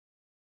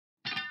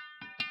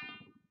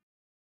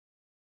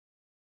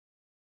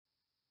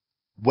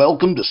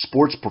Welcome to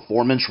Sports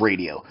Performance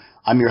Radio.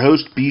 I'm your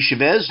host,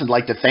 B.Chavez, and I'd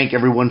like to thank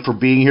everyone for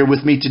being here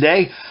with me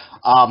today.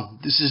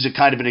 This is a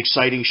kind of an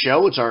exciting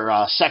show. It's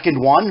our second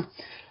one.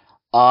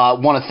 I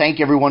want to thank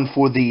everyone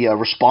for the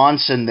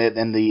response and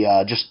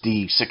just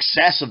the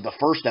success of the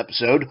first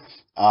episode.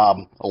 A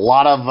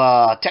lot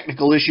of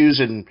technical issues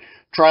and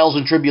trials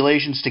and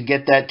tribulations to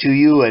get that to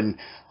you, and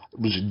it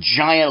was a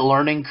giant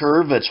learning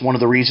curve. That's one of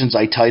the reasons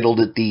I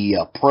titled it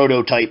the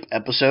prototype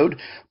episode.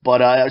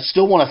 But I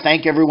still want to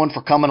thank everyone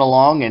for coming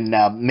along and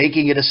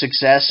making it a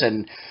success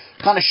and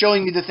kind of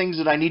showing me the things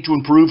that I need to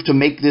improve to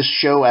make this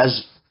show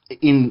as,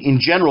 in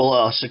general,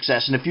 a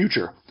success in the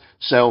future.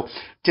 So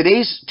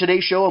today's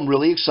show I'm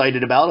really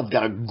excited about. I've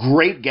got a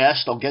great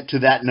guest. I'll get to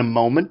that in a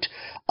moment.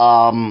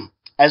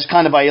 As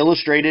kind of I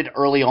illustrated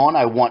early on,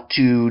 I want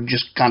to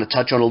just kind of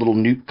touch on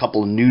a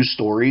couple of news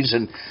stories.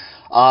 And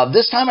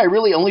this time I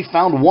really only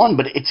found one,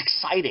 but it's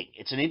exciting.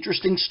 It's an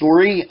interesting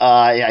story.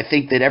 I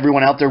think that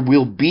everyone out there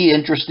will be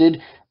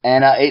interested,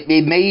 and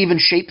it may even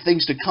shape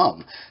things to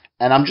come.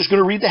 And I'm just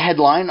going to read the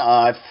headline.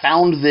 I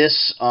found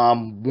this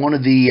one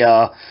of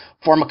the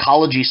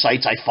pharmacology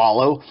sites I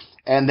follow,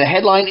 and the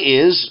headline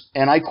is,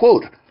 and I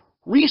quote,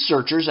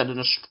 "Researchers at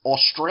an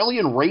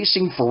Australian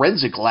racing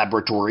forensic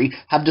laboratory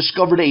have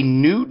discovered a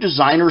new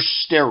designer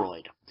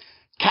steroid.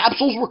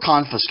 Capsules were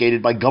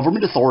confiscated by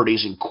government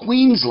authorities in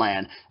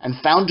Queensland and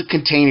found to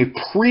contain a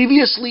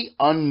previously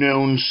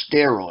unknown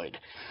steroid.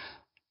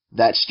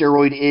 That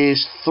steroid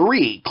is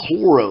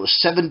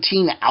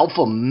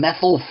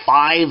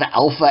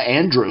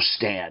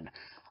 3-chloro-17-alpha-methyl-5-alpha-androstan.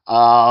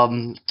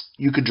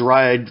 You could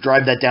drive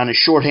that down as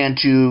shorthand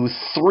to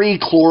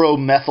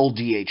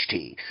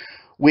 3-chloromethyl-DHT,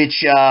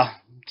 which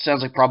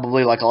sounds like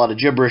probably like a lot of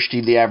gibberish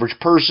to the average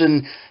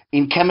person.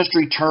 In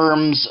chemistry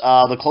terms,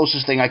 the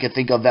closest thing I could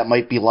think of that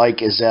might be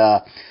like is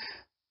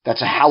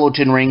that's a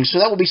halogen ring. So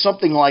that would be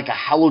something like a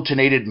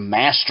halogenated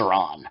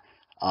masteron.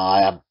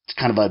 It's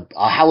kind of a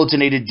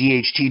halogenated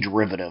DHT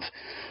derivative.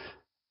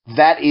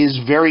 That is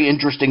very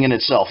interesting in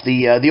itself.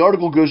 The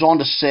article goes on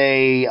to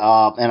say,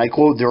 and I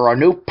quote, "There are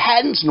no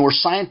patents nor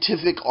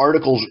scientific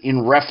articles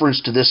in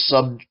reference to this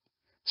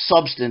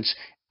substance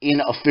in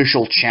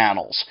official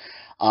channels."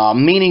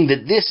 Meaning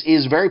that this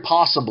is very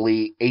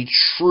possibly a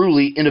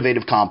truly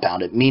innovative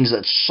compound. It means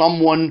that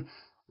someone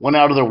went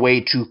out of their way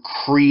to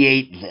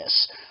create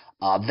this.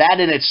 That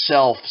in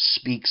itself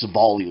speaks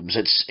volumes.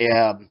 It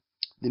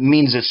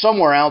means that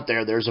somewhere out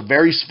there, there's a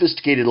very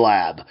sophisticated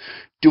lab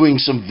doing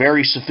some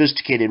very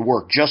sophisticated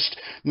work, just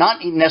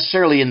not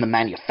necessarily in the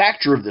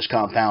manufacture of this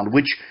compound,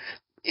 which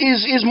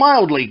is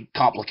mildly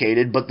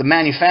complicated, but the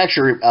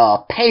manufacture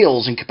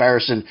pales in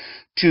comparison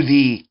to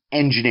the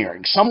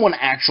engineering. Someone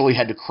actually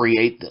had to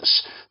create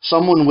this.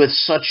 Someone with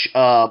such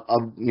a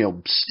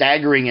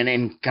staggering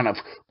and kind of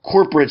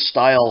corporate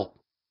style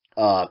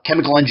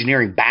chemical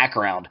engineering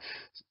background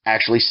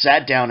actually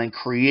sat down and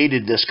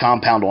created this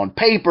compound on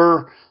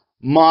paper,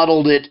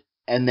 modeled it,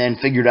 and then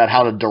figured out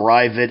how to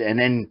derive it, and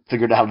then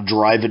figured out how to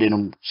derive it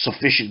in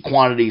sufficient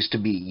quantities to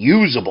be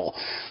usable.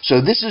 So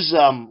this is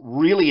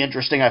really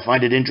interesting. I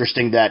find it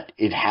interesting that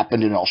it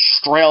happened in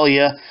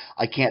Australia.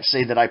 I can't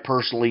say that I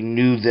personally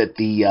knew that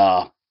the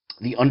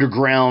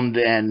underground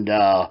and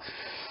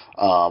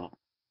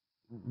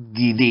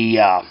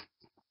the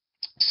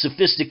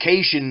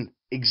sophistication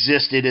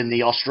existed in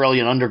the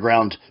Australian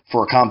underground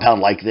for a compound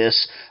like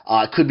this.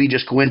 It could be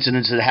just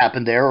coincidence that it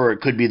happened there, or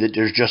it could be that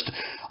there's just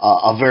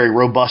a very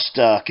robust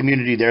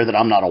community there that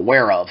I'm not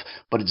aware of.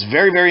 But it's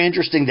very, very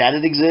interesting that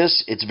it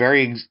exists. It's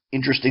very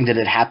interesting that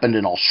it happened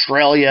in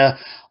Australia.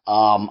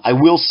 I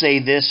will say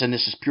this, and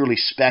this is purely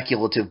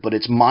speculative, but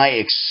it's my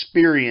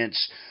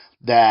experience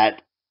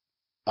that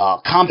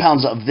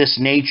compounds of this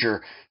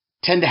nature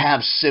tend to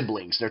have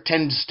siblings. There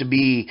tends to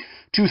be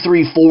 2,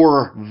 3,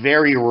 4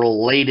 very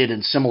related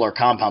and similar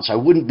compounds. So I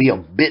wouldn't be a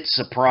bit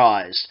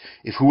surprised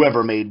if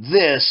whoever made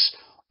this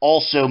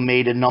also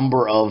made a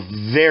number of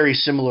very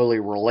similarly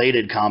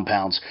related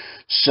compounds.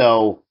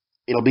 So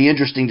it'll be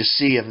interesting to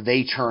see if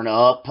they turn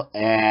up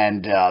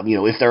and,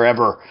 if they're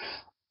ever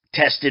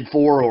tested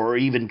for or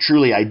even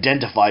truly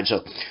identified.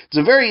 So it's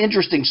a very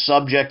interesting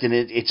subject, and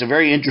it's a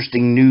very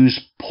interesting news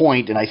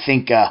point, and I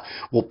think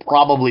we'll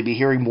probably be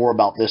hearing more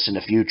about this in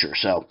the future.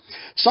 So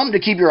something to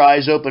keep your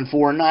eyes open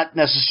for, not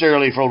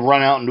necessarily for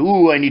run out and,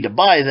 ooh, I need to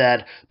buy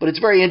that, but it's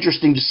very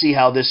interesting to see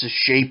how this is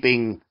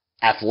shaping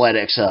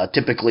athletics.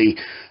 Typically,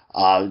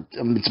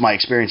 it's my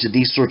experience that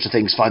these sorts of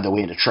things find their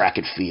way into track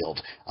and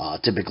field.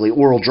 Typically,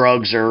 oral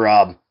drugs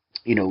are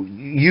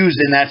used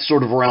in that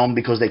sort of realm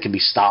because they can be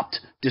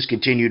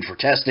discontinued for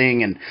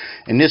testing, and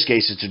in this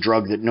case, it's a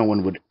drug that no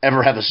one would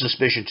ever have a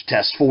suspicion to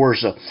test for.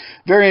 So,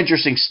 very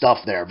interesting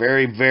stuff there.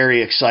 Very,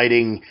 very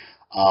exciting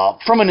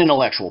from an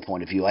intellectual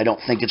point of view. I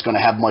don't think it's going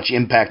to have much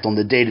impact on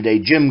the day-to-day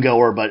gym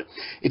goer, but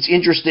it's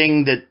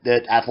interesting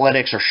that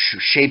athletics are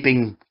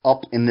shaping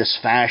up in this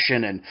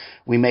fashion, and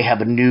we may have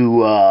a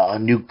new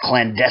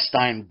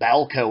clandestine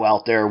Balco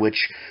out there,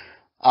 which,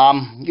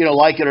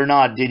 like it or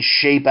not, did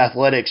shape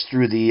athletics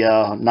through the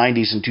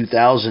 90s and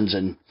 2000s,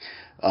 and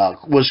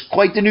was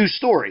quite the news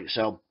story.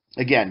 So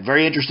again,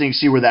 very interesting to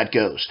see where that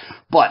goes.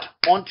 But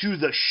onto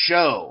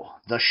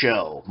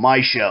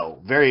my show,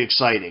 very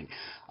exciting.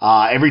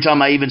 Every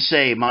time I even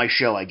say my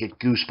show, I get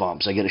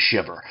goosebumps, I get a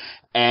shiver.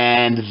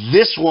 And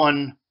this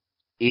one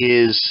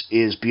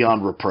is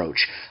beyond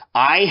reproach.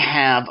 I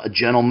have a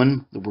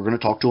gentleman that we're going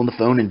to talk to on the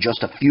phone in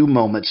just a few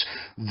moments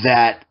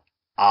that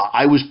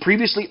I was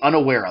previously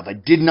unaware of. I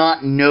did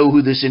not know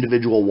who this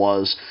individual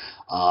was.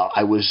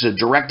 I was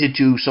directed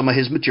to some of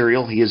his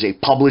material. He is a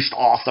published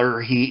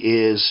author. He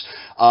is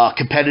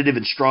competitive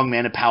in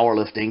strongman and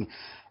powerlifting.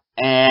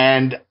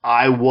 And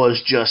I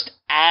was just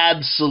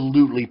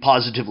absolutely,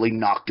 positively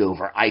knocked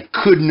over. I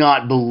could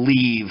not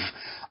believe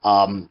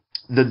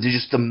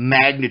just the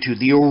magnitude,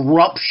 the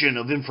eruption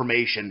of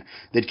information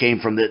that came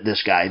from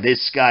this guy.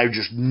 This guy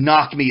just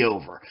knocked me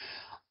over.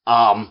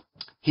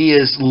 He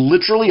is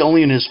literally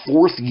only in his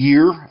 4th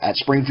year at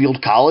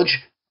Springfield College,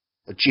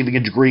 achieving a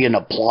degree in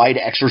applied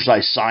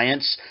exercise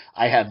science.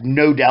 I have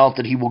no doubt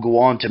that he will go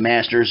on to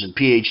masters and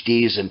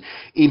PhDs and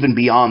even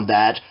beyond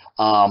that.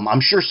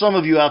 I'm sure some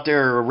of you out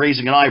there are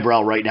raising an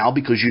eyebrow right now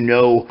because you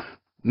know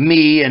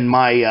me and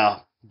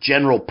my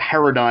general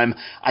paradigm.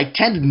 I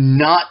tend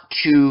not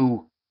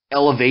to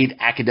elevate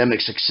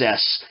academic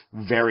success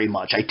very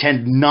much. I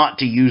tend not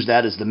to use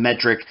that as the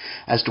metric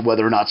as to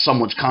whether or not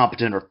someone's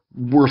competent or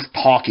worth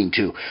talking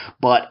to.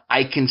 But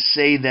I can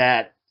say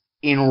that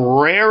in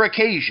rare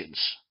occasions,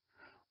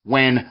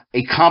 when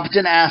a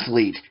competent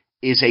athlete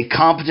is a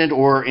competent,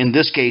 or in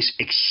this case,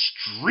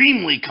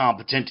 extremely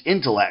competent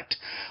intellect,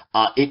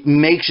 it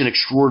makes an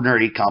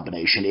extraordinary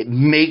combination. It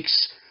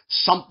makes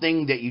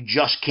something that you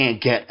just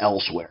can't get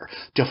elsewhere.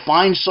 To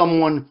find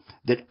someone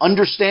that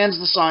understands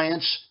the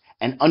science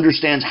and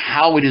understands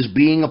how it is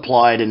being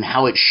applied and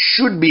how it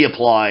should be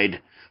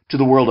applied to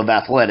the world of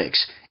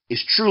athletics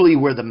is truly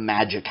where the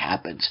magic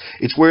happens.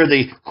 It's where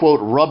the, quote,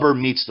 rubber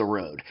meets the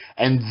road.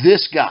 And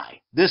this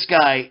guy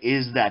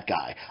is that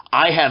guy.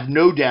 I have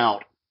no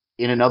doubt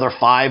in another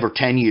 5 or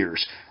 10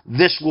 years,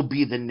 this will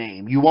be the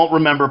name. You won't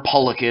remember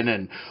Pelican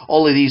and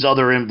all of these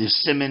other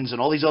Simmons and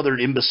all these other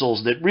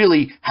imbeciles that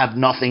really have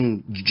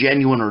nothing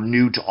genuine or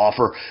new to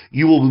offer.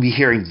 You will be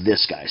hearing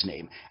this guy's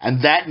name.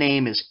 And that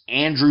name is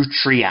Andrew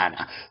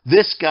Triana.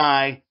 This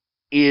guy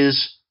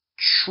is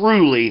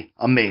truly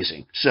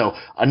amazing. So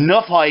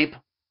enough hype,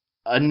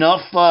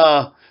 enough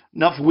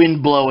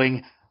wind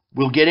blowing.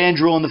 We'll get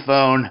Andrew on the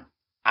phone.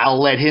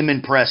 I'll let him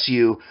impress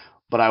you.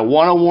 But I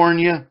want to warn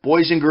you,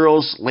 boys and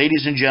girls,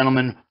 ladies and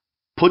gentlemen,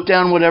 put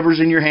down whatever's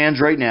in your hands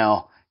right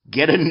now,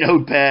 get a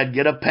notepad,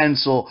 get a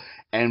pencil,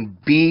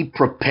 and be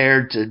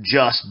prepared to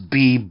just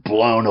be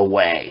blown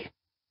away.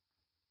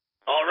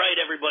 All right,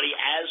 everybody,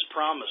 as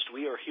promised,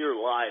 we are here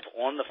live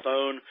on the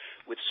phone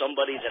with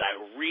somebody that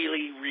I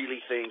really, really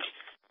think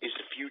is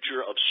the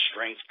future of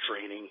strength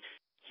training.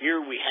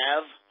 Here we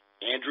have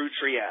Andrew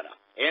Triana.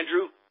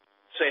 Andrew,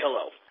 say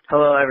hello.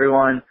 Hello,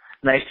 everyone.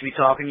 Nice to be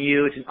talking to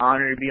you. It's an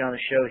honor to be on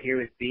the show here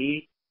with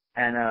B,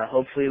 and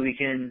hopefully we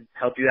can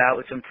help you out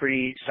with some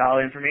pretty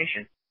solid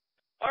information.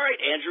 All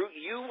right, Andrew,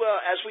 you,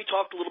 as we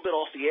talked a little bit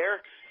off the air,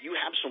 you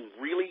have some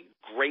really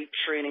great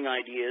training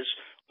ideas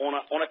on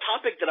a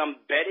topic that I'm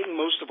betting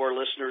most of my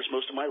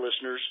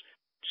listeners,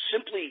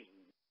 simply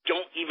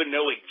don't even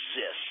know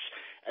exists,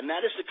 and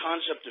that is the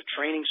concept of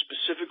training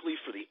specifically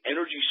for the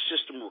energy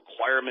system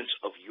requirements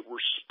of your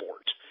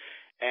sport.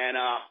 And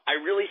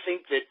I really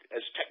think that,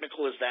 as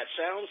technical as that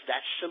sounds,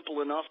 that's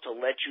simple enough to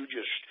let you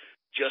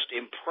just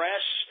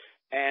impress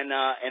and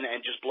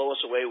just blow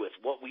us away with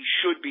what we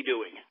should be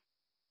doing.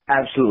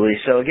 Absolutely.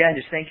 So again,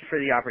 just thank you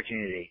for the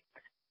opportunity.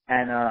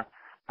 And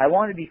I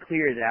want to be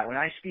clear that when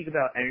I speak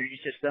about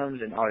energy systems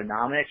and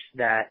autonomics,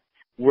 that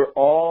we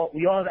all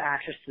have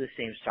access to the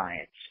same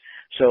science.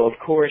 So of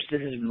course,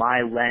 this is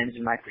my lens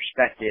and my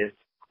perspective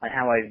on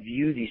how I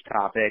view these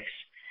topics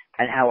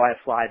and how I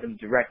apply them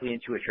directly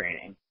into a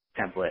training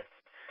template.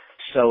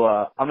 So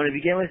I'm going to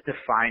begin with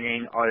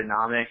defining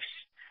autonomics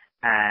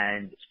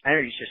and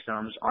energy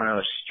systems on a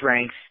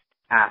strength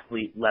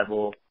athlete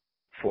level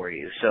for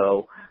you.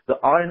 So the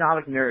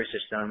autonomic nervous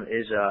system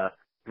is a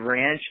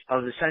branch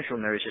of the central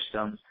nervous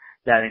system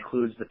that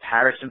includes the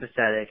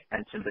parasympathetic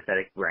and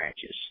sympathetic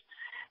branches.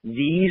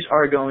 These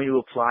are going to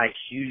apply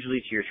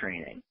hugely to your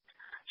training.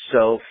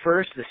 So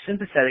first, the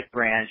sympathetic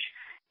branch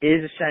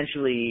is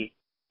essentially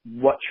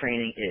what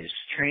training is.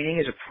 Training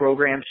is a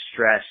programmed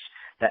stress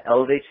that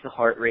elevates the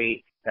heart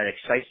rate, that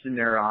excites the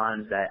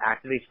neurons, that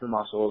activates the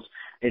muscles.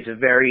 It's a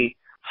very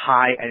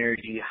high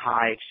energy,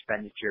 high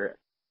expenditure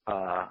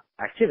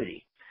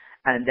activity.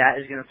 And that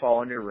is going to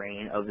fall under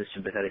reign of the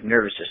sympathetic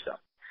nervous system.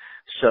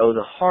 So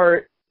the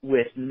heart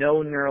with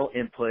no neural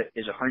input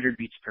is 100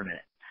 beats per minute.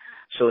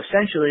 So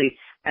essentially,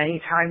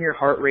 anytime your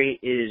heart rate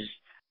is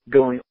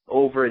going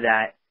over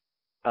that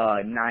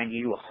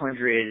 90 to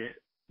 100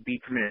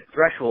 beat per minute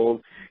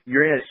threshold,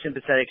 you're in a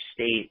sympathetic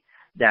state.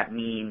 That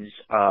means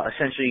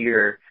essentially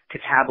you're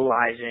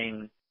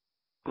catabolizing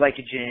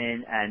glycogen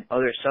and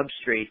other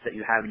substrates that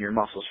you have in your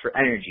muscles for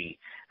energy.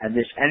 And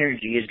this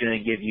energy is going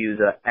to give you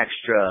the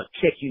extra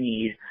kick you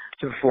need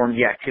to perform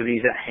the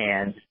activities at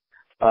hand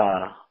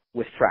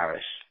with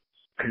prowess.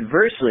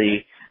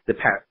 Conversely, the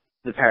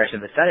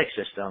parasympathetic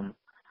system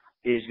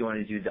is going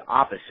to do the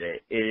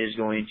opposite. It is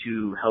going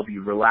to help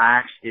you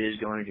relax. It is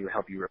going to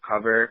help you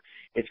recover.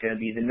 It's going to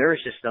be the nervous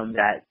system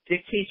that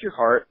dictates your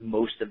heart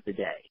most of the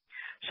day.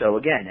 So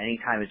again,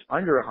 anytime it's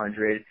under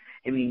 100,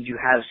 it means you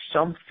have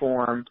some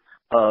form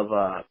of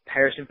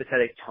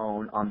parasympathetic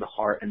tone on the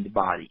heart and the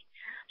body.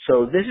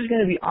 So this is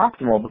going to be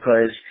optimal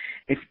because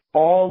if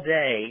all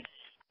day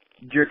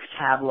you're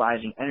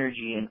catabolizing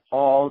energy and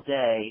all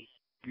day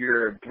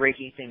you're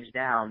breaking things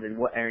down, then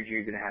what energy are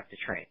you going to have to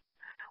train?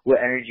 What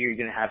energy are you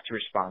going to have to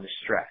respond to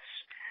stress?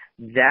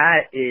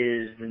 That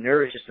is the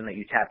nervous system that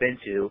you tap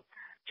into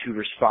to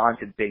respond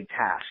to big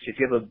tasks. If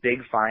you have a big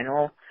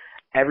final,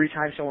 every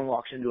time someone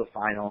walks into a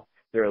final,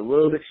 they're a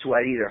little bit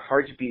sweaty, their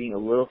heart's beating a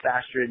little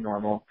faster than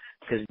normal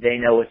because they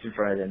know what's in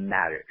front of them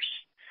matters.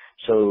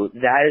 So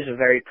that is a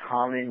very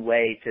common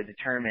way to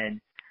determine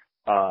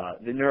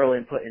the neural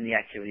input in the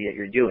activity that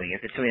you're doing.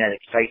 If it's something that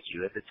excites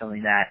you, if it's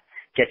something that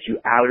gets you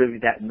out of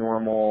that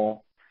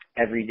normal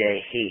everyday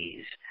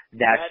haze,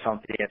 that's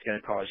something that's going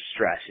to cause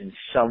stress in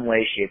some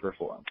way, shape, or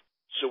form.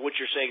 So what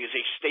you're saying is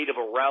a state of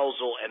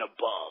arousal and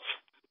above.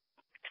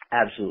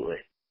 Absolutely.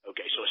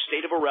 Okay, so a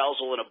state of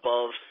arousal and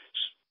above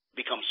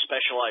becomes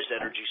specialized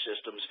energy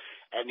systems,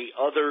 and the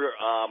other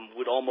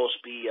would almost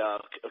be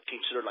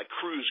considered like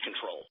cruise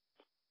control.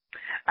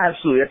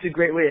 Absolutely. That's a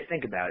great way to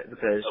think about it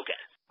because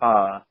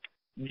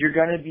you're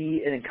going to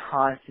be in a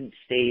constant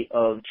state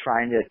of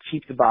trying to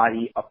keep the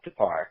body up to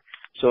par.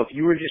 So if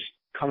you were just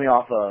coming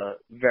off a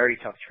very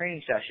tough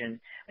training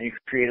session and you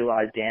create a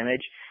lot of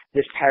damage,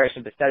 this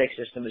parasympathetic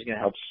system is going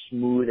to help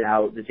smooth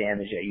out the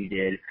damage that you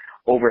did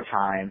over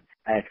time,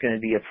 and it's going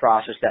to be a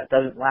process that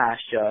doesn't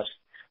last just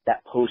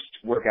that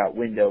post-workout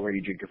window where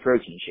you drink a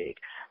protein shake.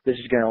 This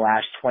is going to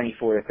last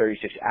 24 to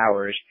 36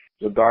 hours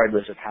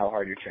regardless of how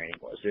hard your training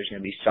was. There's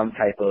going to be some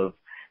type of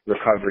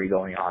recovery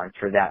going on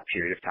for that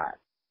period of time.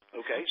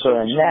 Okay. So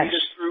the next...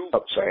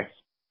 sorry.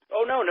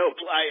 Oh, no.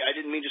 I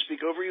didn't mean to speak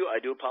over you. I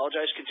do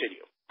apologize.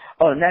 Continue.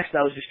 Oh, next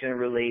I was just going to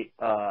relate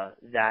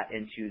that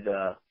into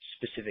the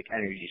specific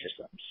energy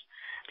systems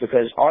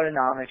because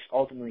autonomics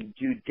ultimately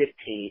do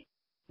dictate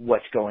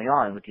what's going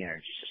on with the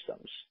energy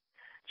systems.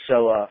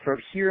 So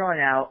from here on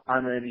out,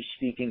 I'm going to be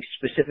speaking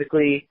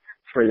specifically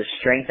for the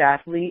strength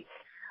athlete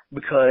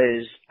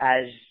because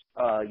as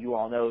you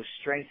all know,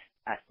 strength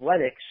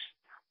athletics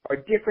are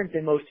different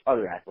than most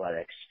other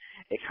athletics.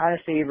 It kind of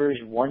favors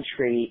one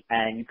trait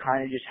and you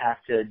kind of just have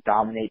to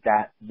dominate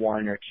that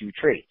one or two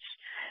traits.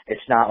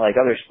 It's not like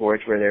other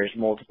sports where there's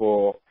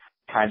multiple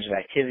kinds of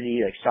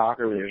activity, like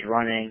soccer where there's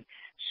running.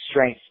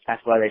 Strength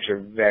athletics are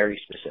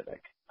very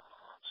specific.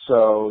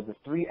 So the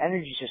three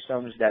energy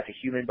systems that the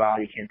human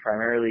body can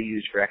primarily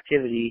use for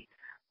activity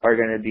are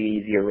going to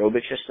be the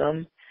aerobic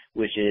system,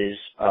 which is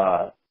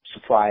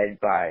supplied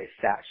by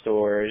fat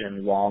stores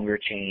and longer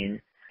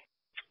chain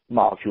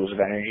molecules of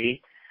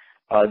energy.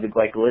 The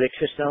glycolytic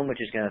system,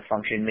 which is going to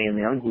function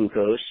mainly on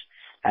glucose,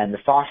 and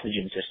the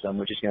phosphagen system,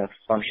 which is going to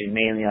function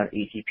mainly on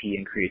ATP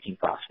and creatine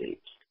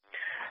phosphate.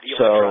 The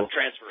electron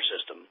transfer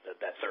system,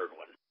 that third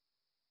one.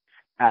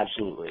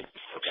 Absolutely.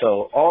 Okay.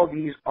 So all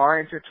these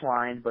are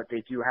intertwined, but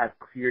they do have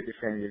clear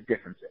definitive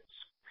differences.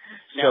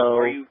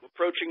 Now, are you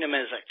approaching them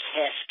as a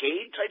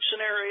cascade type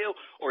scenario,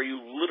 or are you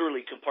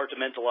literally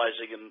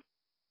compartmentalizing them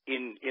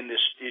in this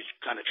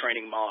kind of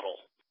training model?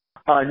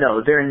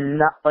 No, they're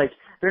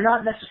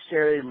not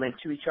necessarily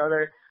linked to each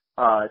other.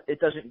 It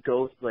doesn't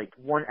go,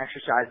 one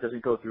exercise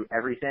doesn't go through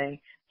everything.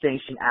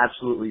 Things can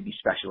absolutely be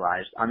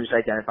specialized. I'm just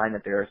identifying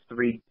that there are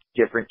three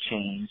different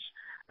chains,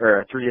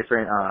 or three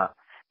different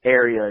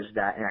areas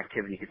that an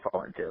activity could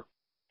fall into.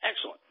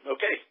 Excellent.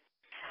 Okay.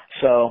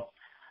 So,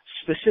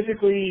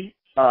 specifically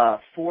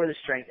for the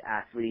strength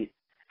athlete,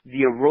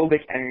 the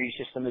aerobic energy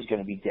system is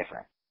going to be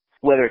different.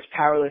 Whether it's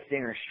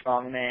powerlifting or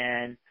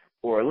strongman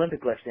or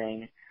Olympic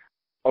lifting,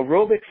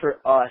 aerobic for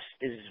us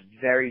is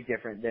very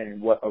different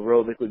than what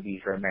aerobic would be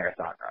for a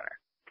marathon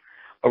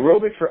runner.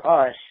 Aerobic for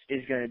us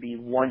is going to be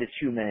 1 to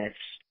 2 minutes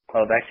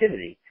of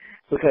activity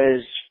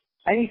because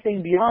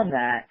anything beyond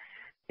that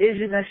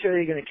isn't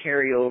necessarily going to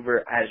carry over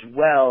as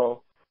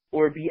well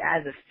or be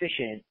as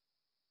efficient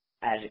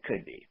as it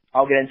could be.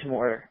 I'll get into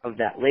more of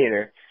that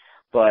later,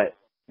 but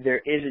there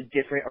is a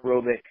different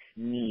aerobic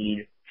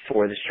need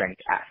for the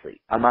strength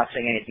athlete. I'm not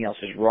saying anything else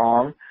is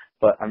wrong,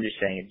 but I'm just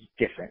saying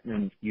it's different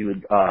than you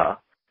would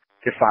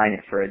define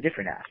it for a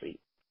different athlete.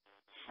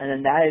 And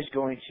then that is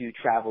going to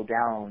travel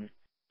down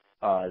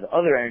the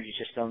other energy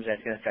systems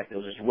that's going to affect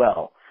those as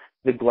well.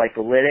 The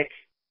glycolytic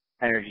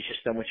energy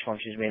system, which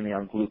functions mainly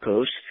on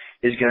glucose,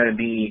 is going to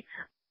be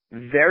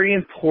very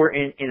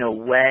important in a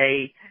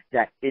way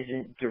that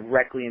isn't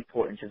directly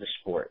important to the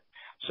sport.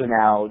 So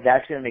now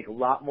that's going to make a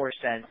lot more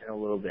sense in a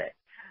little bit.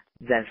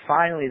 Then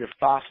finally, the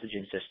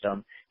phosphagen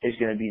system is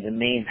going to be the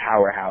main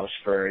powerhouse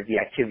for the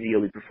activity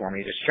you'll be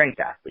performing as a strength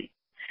athlete.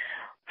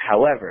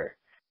 However,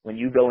 when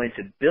you go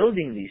into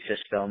building these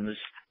systems,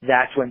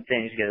 that's when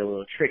things get a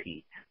little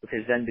tricky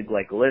because then the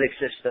glycolytic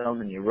system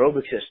and the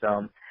aerobic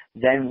system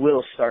then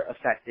will start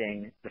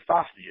affecting the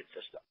phosphagen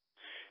system.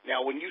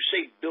 Now, when you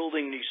say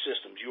building these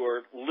systems, you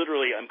are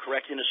literally, I'm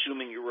correct in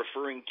assuming you're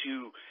referring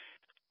to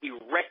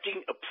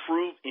erecting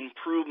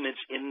improvements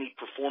in the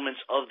performance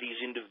of these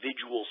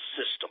individual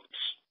systems.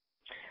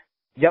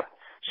 Yep.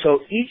 So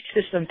each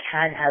system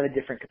can have a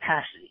different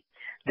capacity.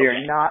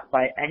 They're not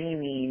by any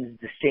means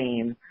the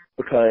same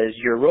because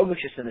your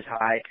aerobic system is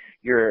high,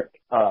 your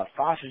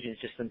phosphagen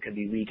system can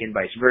be weak and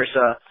vice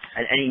versa,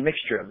 and any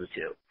mixture of the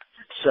two.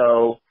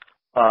 So,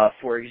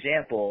 for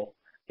example,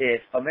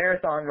 if a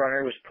marathon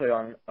runner was put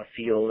on a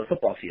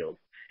football field,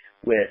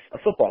 with a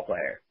football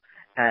player,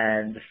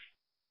 and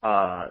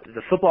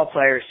the football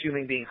player,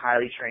 assuming being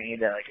highly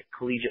trained at like a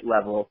collegiate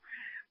level,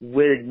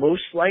 would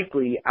most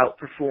likely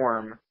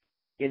outperform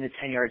in the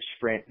 10-yard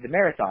sprint the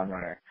marathon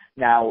runner.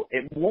 Now,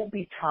 it won't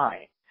be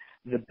time.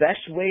 The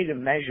best way to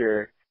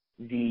measure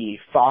the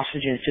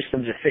phosphagen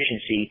system's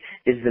efficiency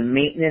is the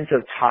maintenance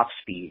of top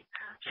speed.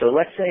 So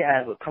let's say I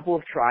have a couple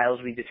of trials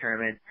we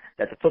determined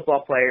that the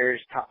football player's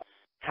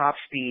top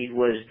speed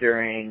was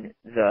during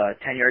the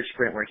 10-yard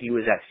sprint where he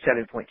was at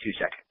 7.2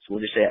 seconds. We'll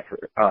just say that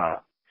for,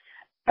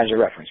 as a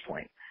reference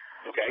point.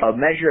 Okay. A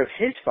measure of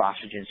his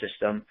phosphagen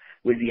system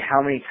would be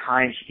how many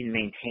times he can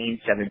maintain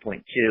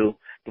 7.2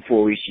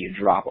 before we see a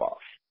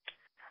drop-off.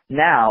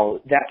 Now,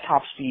 that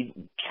top speed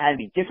can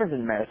be different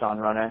than the marathon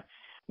runner,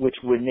 which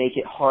would make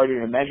it harder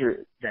to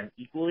measure them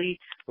equally.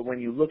 But when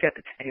you look at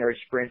the 10-yard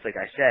sprints, like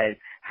I said,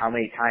 how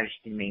many times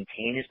he can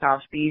maintain his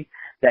top speed,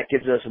 that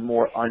gives us a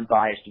more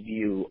unbiased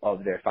view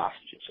of their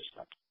phosphagen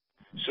system.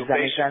 So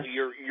basically,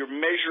 you're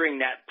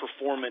measuring that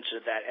performance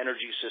of that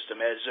energy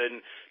system, as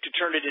in, to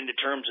turn it into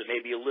terms that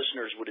maybe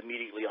listeners would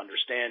immediately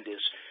understand,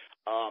 is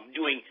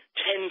doing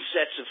 10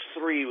 sets of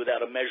 3 without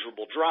a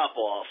measurable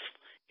drop-off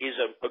is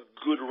a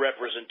good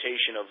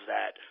representation of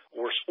that,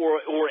 or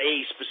a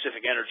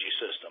specific energy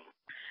system.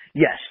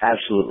 Yes,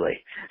 absolutely.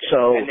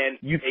 So and then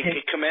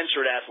a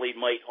commensurate athlete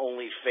might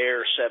only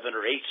fare 7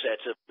 or 8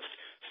 sets of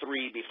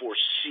 3 before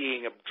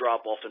seeing a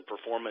drop-off in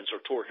performance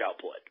or torque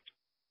output.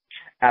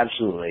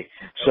 Absolutely.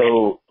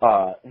 So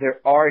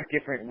there are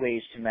different ways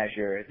to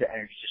measure the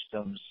energy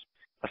system's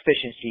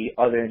efficiency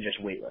other than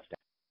just weightlifting.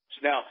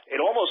 Now, it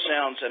almost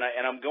sounds, and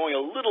I'm going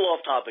a little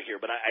off topic here,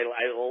 but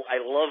I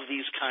love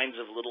these kinds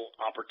of little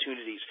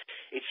opportunities.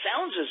 It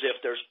sounds as if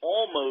there's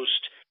almost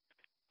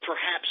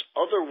perhaps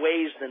other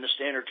ways than the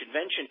standard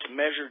convention to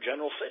measure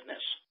general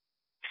fitness.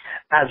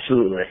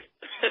 Absolutely.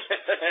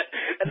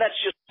 And that's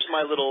just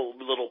my little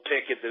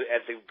pick at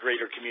the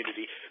greater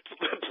community.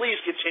 Please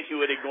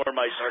continue and ignore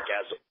my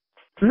sarcasm.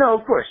 No,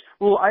 of course.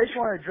 Well, I just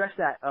want to address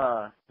that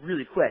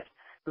really quick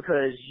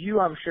because you,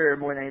 I'm sure,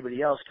 more than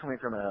anybody else coming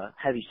from a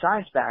heavy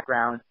science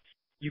background,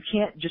 you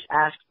can't just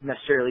ask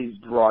necessarily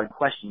broad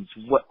questions.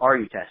 What are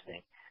you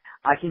testing?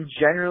 I can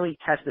generally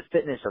test the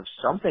fitness of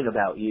something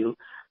about you,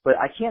 but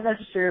I can't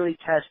necessarily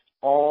test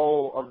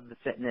all of the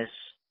fitness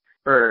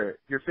or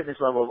your fitness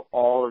level of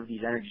all of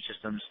these energy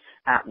systems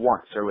at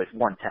once or with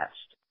one test.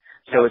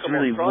 So it's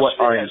really what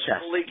are you testing? CrossFit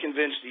has fully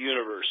convinced the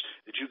universe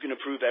that you can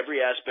improve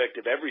every aspect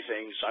of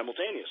everything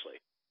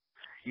simultaneously.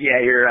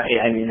 Yeah, you're right.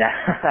 I mean,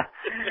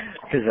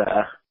 because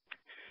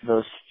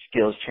those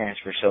skills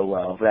transfer so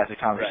well, but that's a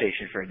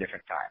conversation for a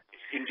different time.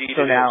 Indeed.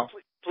 So now,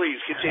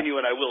 please continue,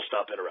 and I will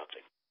stop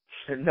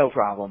interrupting. No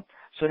problem.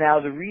 So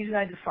now the reason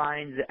I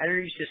defined the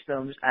energy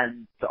systems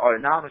and the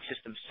autonomic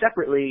systems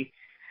separately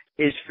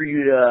is for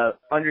you to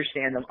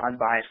understand them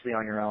unbiasedly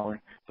on your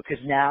own, because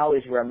now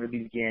is where I'm going to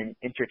begin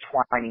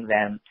intertwining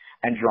them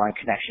and drawing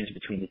connections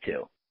between the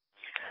two.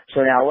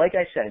 So now, like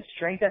I said,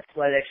 strength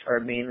athletics are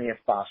mainly a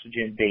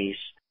phosphagen-based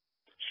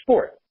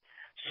sport.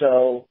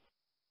 So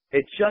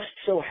it just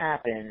so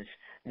happens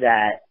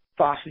that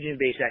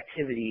phosphagen-based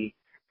activity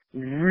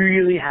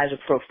really has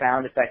a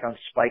profound effect on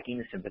spiking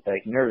the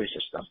sympathetic nervous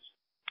system.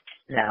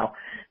 Now,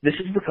 this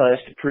is because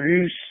to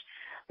produce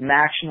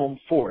maximum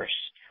force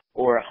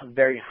or a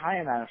very high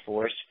amount of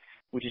force,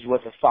 which is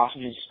what the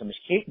phosphagen system is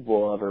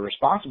capable of or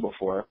responsible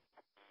for,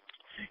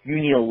 you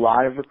need a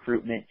lot of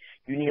recruitment.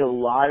 You need a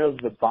lot of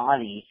the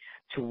body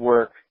to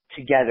work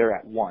together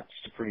at once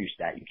to produce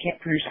that. You can't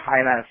produce a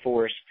high amount of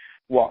force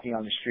walking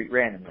on the street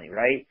randomly,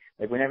 right?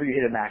 Like whenever you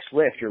hit a max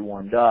lift, you're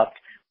warmed up.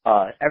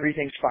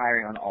 Everything's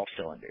firing on all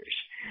cylinders.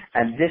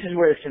 And this is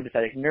where the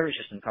sympathetic nervous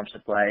system comes to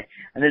play.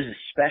 And this is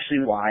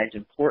especially why it's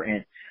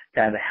important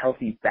to have a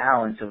healthy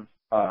balance of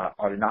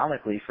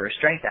autonomically for a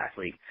strength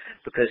athlete.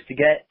 Because to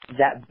get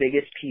that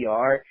biggest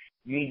PR,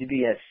 you need to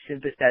be as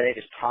sympathetic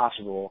as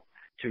possible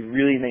to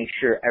really make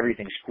sure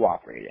everything's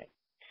cooperating.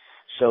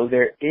 So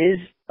there is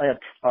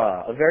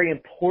a very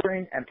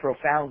important and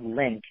profound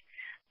link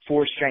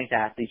for strength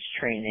athletes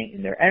training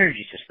in their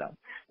energy system.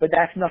 But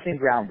that's nothing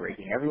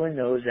groundbreaking. Everyone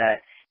knows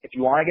that if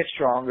you want to get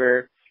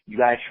stronger, you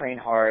got to train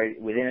hard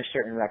within a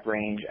certain rep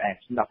range, and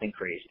it's nothing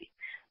crazy.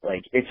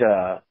 Like, it's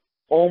a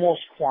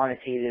almost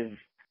quantitative,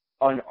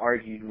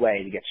 unargued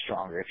way to get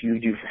stronger. If you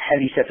do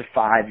heavy sets of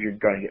 5, you're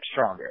going to get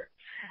stronger.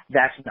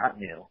 That's not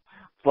new.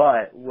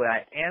 But what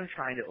I am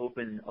trying to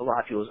open a lot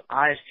of people's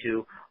eyes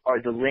to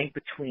are the link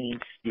between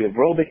the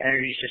aerobic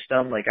energy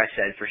system, like I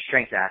said, for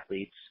strength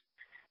athletes,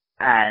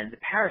 and the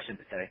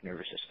parasympathetic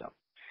nervous system.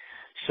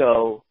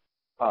 So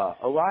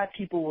a lot of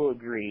people will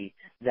agree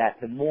that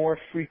the more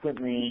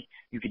frequently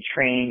you can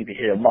train, you can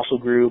hit a muscle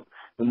group,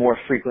 the more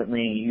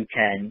frequently you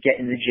can get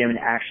in the gym and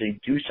actually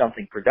do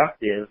something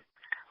productive,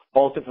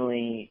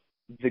 ultimately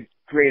the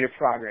greater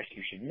progress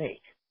you should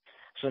make.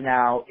 So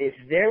now, if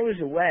there was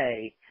a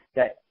way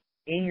that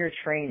in your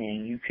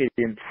training you could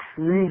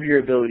improve your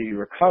ability to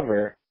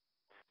recover,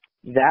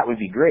 that would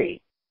be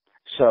great.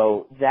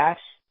 So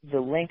that's the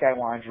link I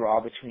want to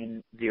draw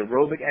between the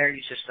aerobic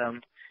energy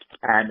system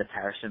and the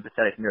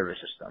parasympathetic nervous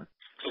system.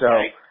 So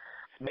okay.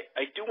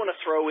 I do want to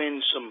throw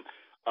in some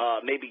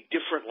maybe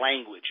different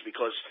language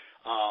because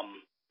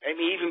I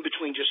mean, even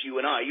between just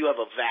you and I, you have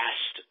a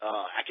vast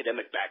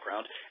academic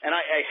background, and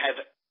I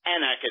have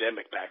an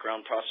academic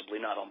background, possibly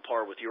not on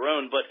par with your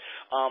own, but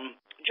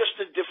just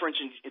the difference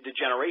in the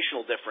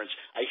generational difference,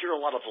 I hear a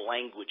lot of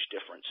language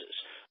differences.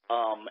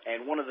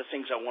 And one of the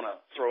things I want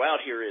to throw out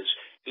here is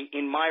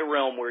in my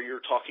realm where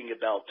you're talking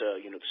about,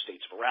 the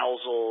states of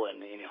arousal and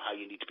how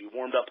you need to be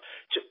warmed up.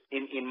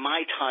 In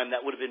my time,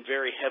 that would have been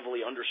very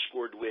heavily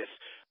underscored with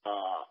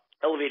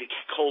elevated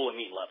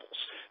catecholamine levels.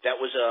 That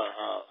was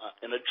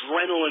an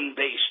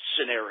adrenaline-based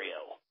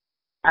scenario.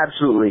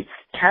 Absolutely.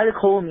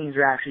 Catecholamines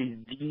are actually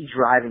the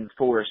driving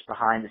force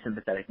behind the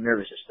sympathetic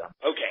nervous system.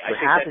 Okay, I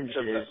think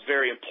that's a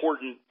very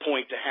important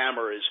point to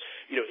hammer is,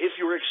 if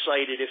you're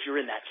excited, if you're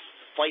in that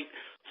fight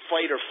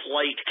or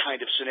flight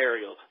kind of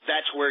scenario,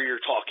 that's where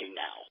you're talking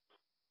now.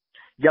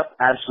 Yep,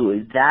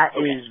 absolutely. That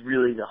is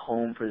really the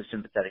home for the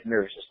sympathetic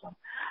nervous system.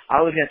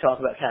 I was going to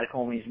talk about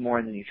catecholamines more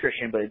in the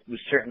nutrition, but it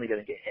was certainly going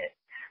to get hit.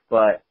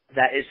 But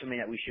that is something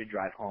that we should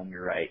drive home,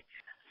 you're right.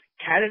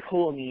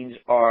 Catecholamines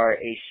are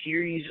a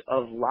series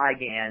of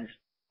ligands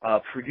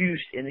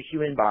produced in the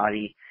human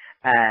body,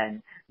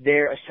 and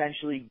they're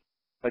essentially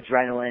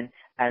adrenaline,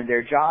 and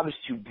their job is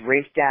to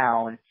break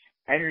down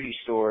energy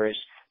stores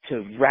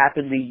to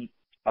rapidly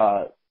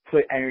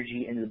put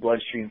energy into the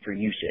bloodstream for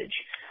usage.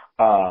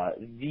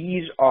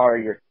 These are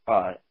your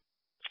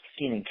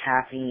seen in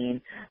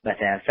caffeine,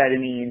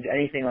 methamphetamines,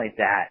 anything like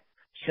that.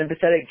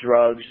 Sympathetic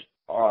drugs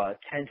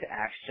tend to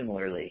act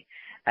similarly.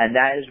 And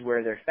that is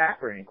where their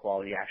fat-burning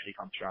quality actually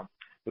comes from,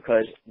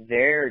 because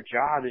their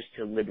job is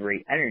to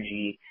liberate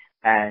energy,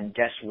 and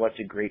guess what's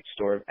a great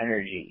store of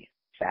energy?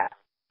 Fat.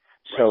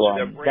 Right, so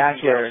they're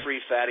that's where down free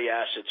fatty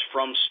acids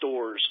from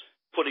stores,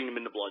 putting them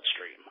in the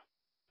bloodstream.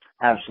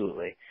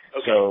 Absolutely.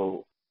 Okay.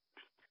 So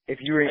if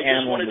you were an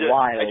animal in the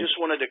wild, I just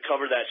wanted to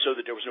cover that so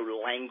that there was no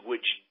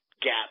language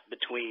gap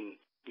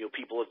between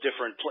people of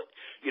different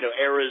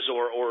eras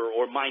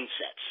or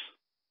mindsets.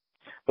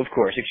 Of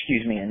course.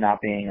 Excuse me, and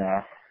not being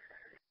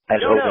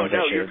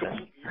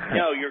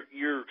No,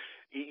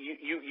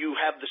 you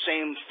have the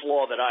same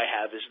flaw that I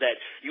have, is that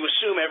you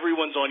assume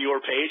everyone's on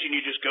your page and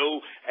you just go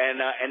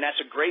and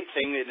that's a great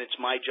thing, and it's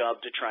my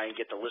job to try and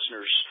get the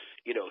listeners,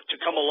 to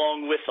come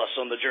along with us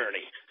on the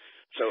journey.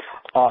 So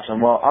awesome.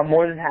 Well, I'm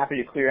more than happy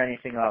to clear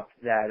anything up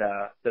that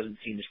doesn't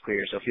seem as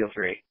clear, so feel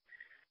free.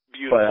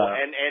 Beautiful.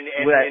 But,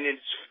 and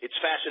it's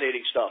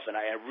fascinating stuff, and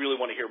I really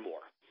want to hear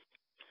more.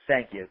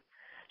 Thank you.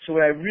 So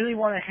what I really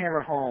want to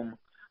hammer home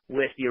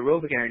with the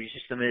aerobic energy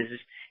system is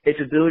its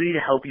ability to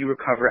help you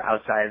recover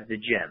outside of the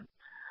gym.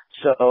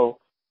 So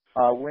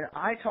when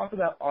I talk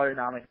about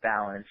autonomic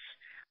balance,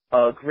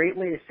 a great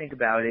way to think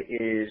about it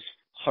is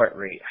heart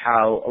rate,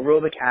 how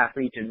aerobic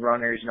athletes and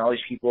runners and all these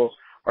people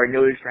are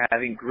noted for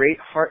having great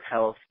heart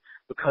health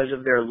because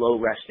of their low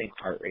resting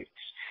heart rates.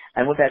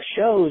 And what that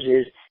shows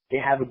is they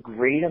have a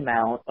great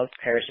amount of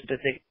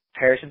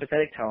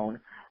parasympathetic tone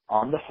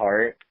on the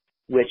heart,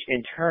 which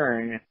in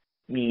turn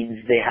means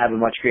they have a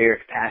much greater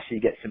capacity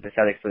to get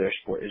sympathetic for their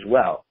sport as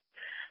well.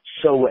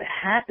 So what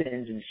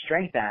happens in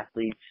strength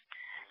athletes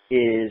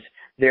is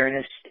they're in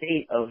a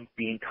state of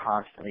being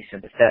constantly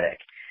sympathetic.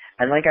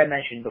 And like I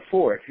mentioned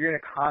before, if you're in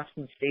a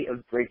constant state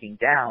of breaking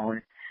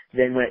down,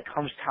 then when it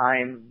comes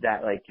time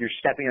that you're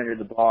stepping under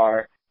the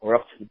bar or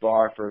up to the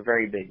bar for a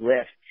very big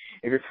lift,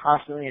 if you're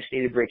constantly in a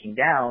state of breaking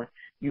down,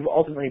 you've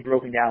ultimately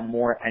broken down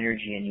more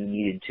energy than you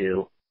needed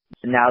to.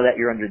 Now that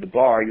you're under the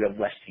bar, you have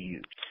less to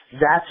use.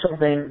 That's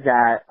something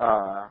that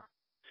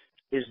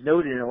is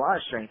noted in a lot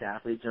of strength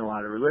athletes and a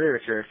lot of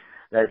literature,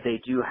 that they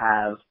do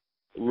have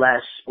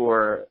less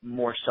or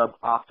more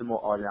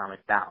suboptimal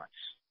autonomic balance.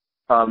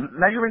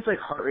 Measurements like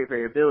heart rate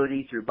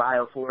variability through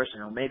bioforce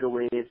and omega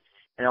waves,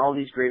 and all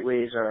these great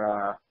ways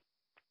are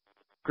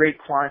great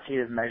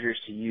quantitative measures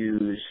to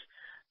use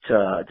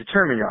to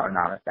determine your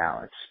autonomic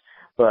balance.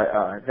 But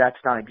that's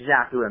not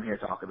exactly what I'm here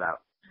to talk about.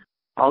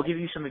 I'll give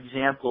you some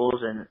examples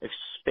and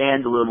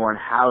expand a little more on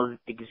how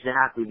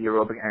exactly the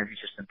aerobic energy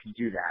system can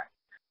do that.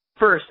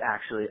 First,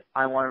 actually,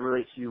 I want to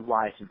relate to you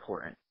why it's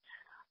important.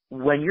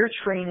 When you're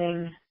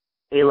training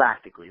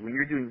alactically, when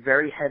you're doing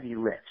very heavy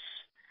lifts,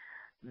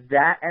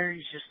 that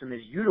energy system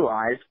is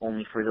utilized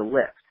only for the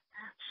lift.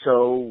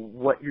 So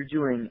what you're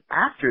doing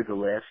after the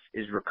lift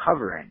is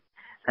recovering,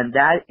 and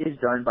that is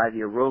done by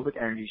the aerobic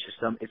energy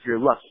system if you're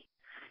lucky.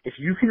 If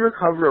you can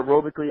recover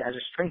aerobically as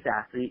a strength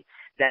athlete,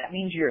 that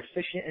means you're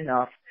efficient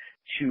enough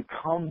to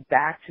come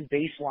back to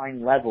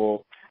baseline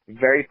level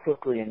very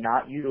quickly and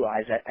not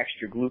utilize that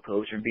extra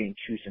glucose or being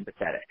too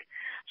sympathetic.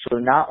 So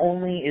not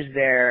only is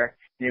there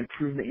an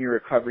improvement in your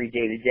recovery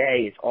day to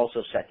day, it's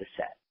also set to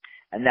set.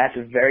 And that's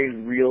a very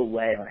real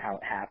way on how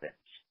it happens.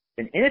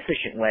 An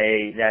inefficient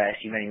way that I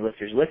see many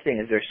lifters lifting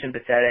is they're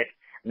sympathetic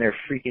and they're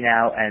freaking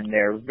out and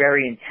they're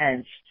very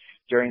intense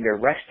during their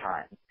rest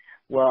time.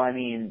 Well, I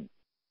mean,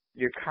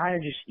 you're kind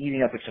of just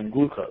eating up at some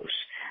glucose.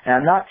 And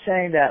I'm not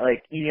saying that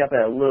like eating up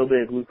at a little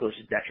bit of glucose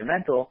is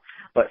detrimental,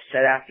 but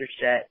set after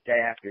set, day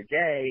after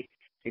day,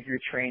 if you're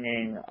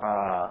training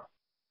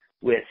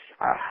with,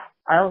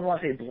 I don't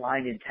want to say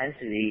blind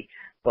intensity,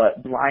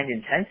 but blind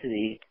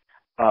intensity,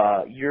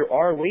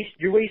 you're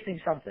wasting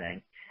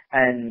something.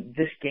 And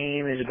this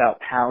game is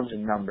about pounds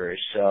and numbers,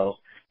 so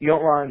you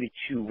don't want to be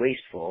too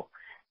wasteful.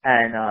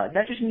 And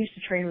that just needs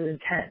to train with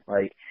intent.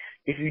 Like,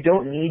 if you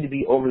don't need to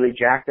be overly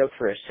jacked up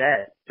for a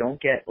set, don't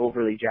get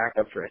overly jacked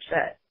up for a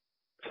set.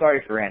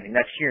 Sorry for ranting.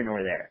 That's here nor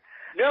there.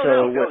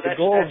 No, the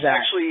goal of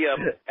that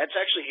that's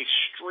actually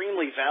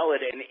extremely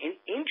valid. And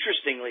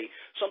interestingly,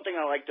 something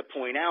I like to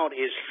point out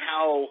is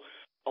how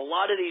a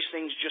lot of these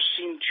things just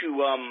seem to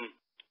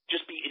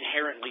just be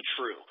inherently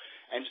true.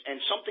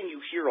 And something you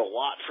hear a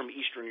lot from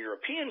Eastern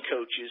European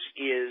coaches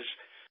is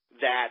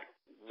that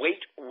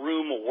weight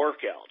room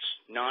workouts,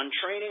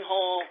 non-training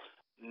hall,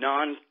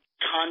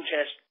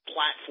 non-contest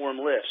platform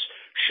lifts,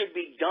 should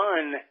be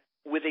done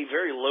with a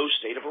very low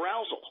state of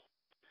arousal.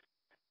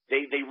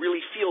 They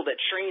really feel that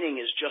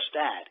training is just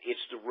that.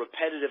 It's the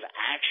repetitive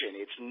action.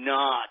 It's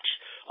not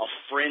a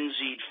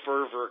frenzied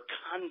fervor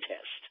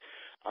contest.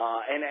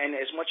 And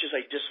as much as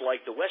I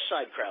dislike the West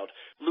Side crowd,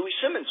 Louis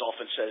Simmons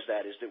often says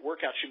that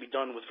workouts should be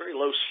done with very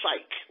low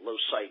psych. Low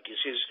psych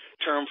is his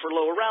term for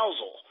low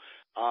arousal,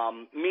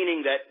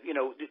 meaning that,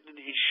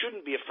 it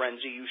shouldn't be a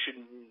frenzy. You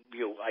should,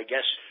 I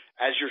guess,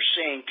 as you're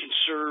saying,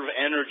 conserve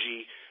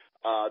energy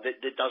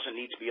that doesn't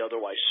need to be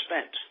otherwise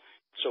spent.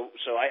 So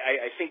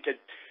I think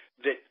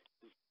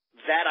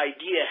that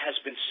idea has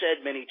been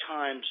said many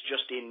times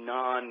just in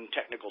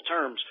non-technical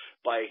terms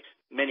by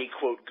many,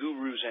 quote,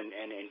 gurus and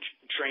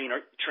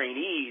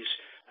trainees,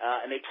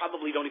 and they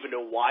probably don't even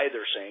know why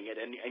they're saying it,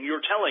 and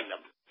you're telling them.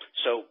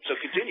 So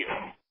continue.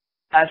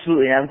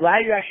 Absolutely. And I'm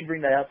glad you actually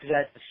bring that up because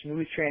that's a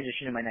smooth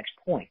transition to my next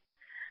point.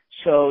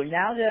 So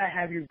now that I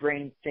have your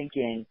brain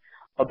thinking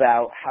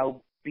about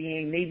how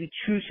being maybe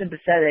too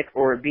sympathetic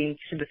or being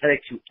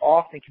sympathetic too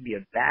often can be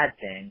a bad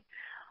thing,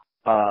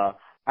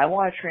 I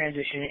want to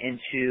transition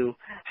into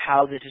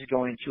how this is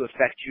going to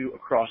affect you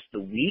across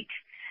the week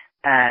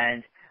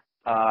and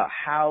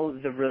how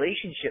the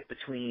relationship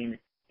between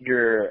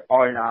your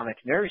autonomic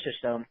nervous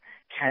system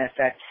can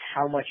affect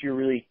how much you're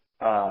really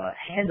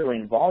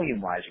handling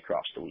volume-wise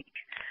across the week.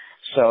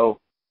 So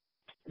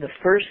the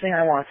first thing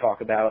I want to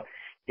talk about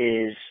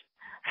is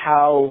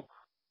how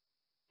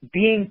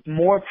being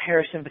more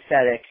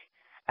parasympathetic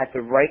at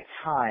the right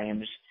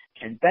times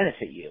can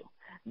benefit you.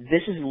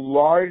 This is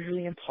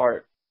largely in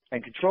part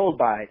and controlled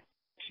by,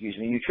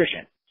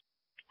 nutrition.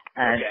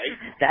 And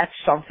that's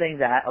something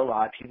that a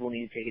lot of people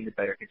need to take into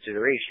better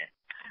consideration.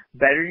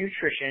 Better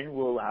nutrition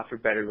will allow for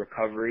better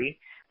recovery,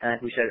 and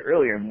like we said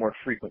earlier, more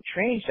frequent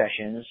training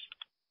sessions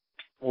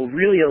will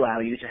really allow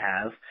you to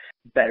have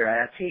better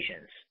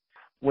adaptations.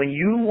 When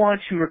you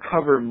want to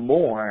recover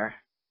more,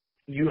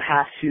 you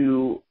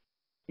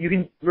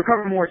can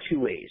recover more two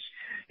ways.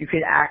 You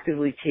can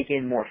actively take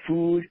in more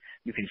food,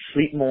 you can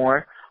sleep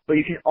more, but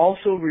you can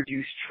also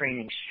reduce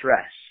training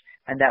stress,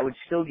 and that would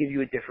still give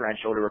you a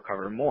differential to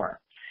recover more.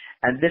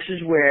 And this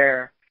is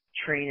where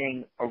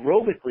training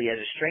aerobically as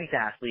a strength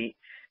athlete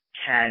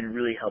can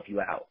really help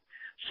you out.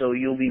 So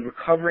you'll be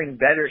recovering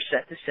better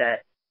set to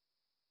set,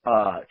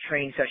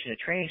 training session to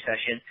training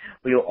session,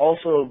 but you'll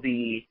also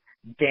be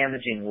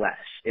damaging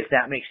less, if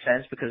that makes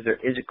sense, because there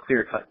is a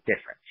clear-cut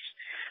difference.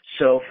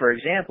 So, for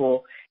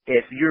example,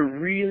 if you're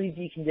really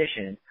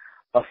deconditioned,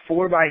 a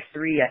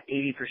 4x3 at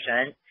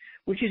 80%,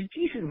 which is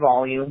decent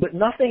volume, but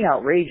nothing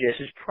outrageous,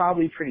 is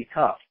probably pretty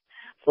tough.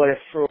 But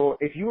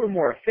if you were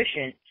more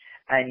efficient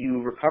and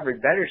you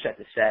recovered better set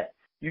to set,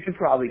 you could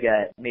probably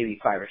get maybe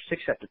 5 or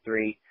 6 set to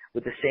 3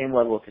 with the same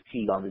level of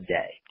fatigue on the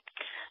day.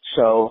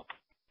 So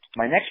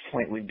my next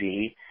point would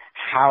be,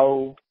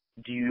 how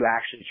do you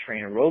actually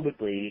train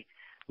aerobically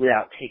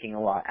without taking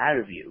a lot out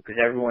of you? Because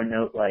everyone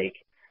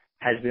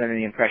has been under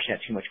the impression that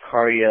too much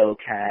cardio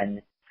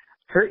can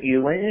hurt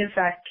you, when it in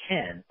fact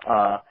can.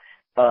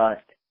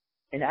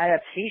 An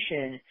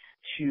adaptation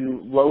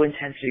to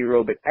low-intensity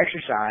aerobic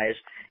exercise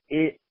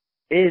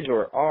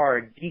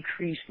are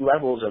decreased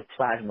levels of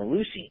plasma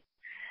leucine.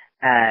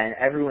 And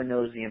everyone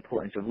knows the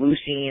importance of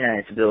leucine and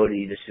its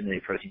ability to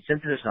stimulate protein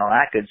synthesis and all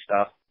that good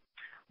stuff,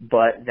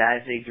 but that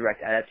is a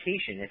direct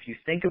adaptation. If you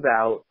think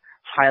about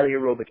highly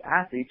aerobic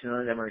athletes,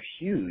 none of them are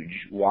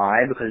huge.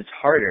 Why? Because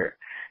it's harder.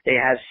 They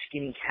have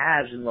skinny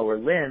calves and lower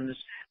limbs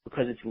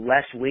because it's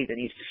less weight that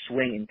needs to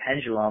swing in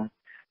pendulum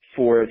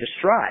for the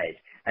stride.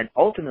 And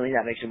ultimately,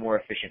 that makes a more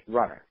efficient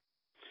runner.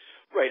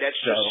 Right,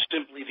 that's just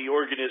simply the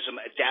organism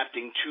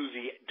adapting to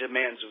the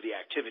demands of the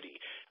activity.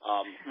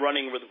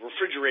 Running with a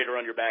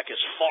refrigerator on your back is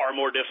far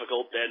more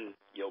difficult than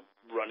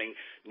running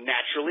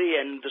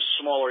naturally, and the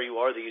smaller you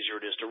are, the easier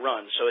it is to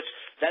run. So it's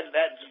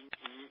that's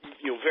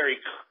very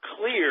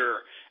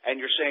clear. And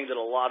you're saying that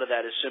a lot of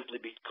that is simply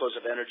because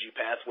of energy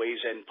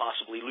pathways and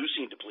possibly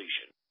leucine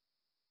depletion.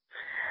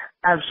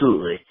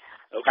 Absolutely.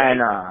 Okay.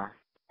 And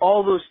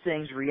all those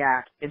things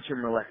react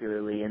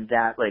intermolecularly, and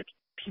that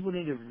people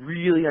need to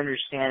really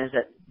understand is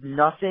that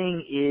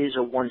nothing is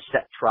a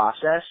one-step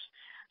process.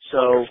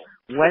 So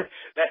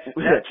that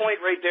point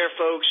right there,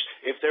 folks,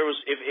 if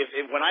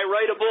when I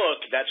write a book,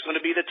 that's going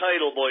to be the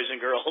title, boys and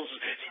girls.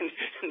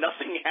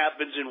 Nothing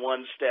happens in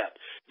one step.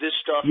 This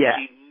stuff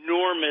has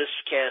enormous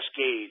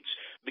cascades,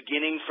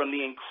 beginning from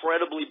the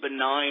incredibly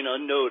benign,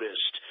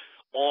 unnoticed,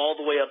 all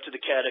the way up to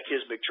the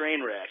cataclysmic train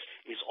wreck,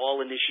 is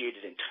all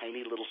initiated in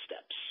tiny little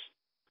steps.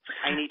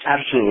 Tiny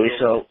Absolutely.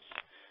 Little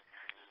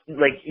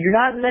steps. You're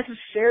not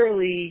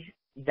necessarily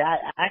that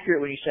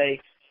accurate when you say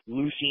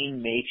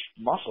leucine makes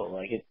muscle.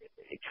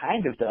 It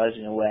kind of does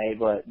in a way,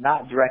 but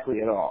not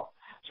directly at all.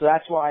 So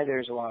that's why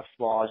there's a lot of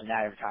flaws in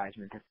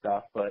advertisements and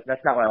stuff, but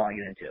that's not what I want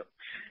to get into.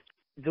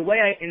 The way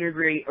I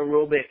integrate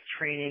aerobic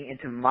training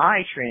into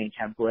my training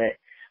template,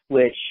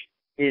 which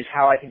is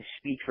how I can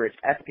speak for its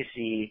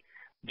efficacy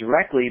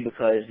directly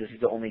because this is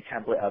the only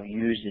template I've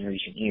used in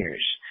recent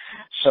years.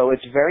 So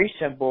it's very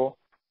simple.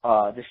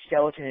 The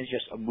skeleton is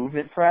just a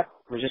movement prep,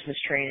 resistance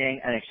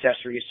training, and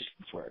accessory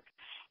assistance work.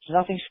 So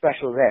nothing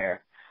special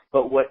there.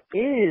 But what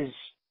is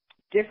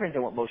different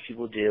than what most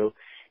people do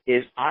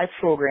is I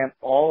program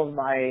all of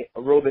my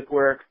aerobic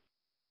work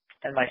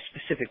and my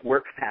specific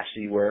work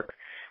capacity work,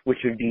 which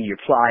would be your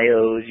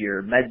plyos,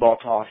 your med ball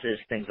tosses,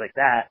 things like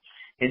that,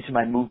 into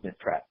my movement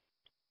prep.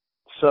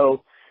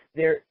 So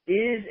there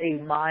is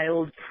a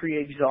mild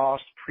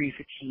pre-exhaust,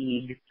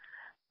 pre-fatigue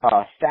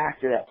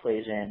factor that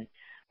plays in,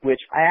 which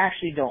I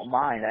actually don't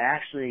mind. I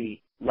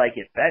actually like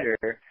it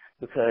better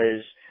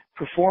because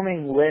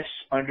performing lifts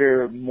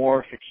under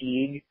more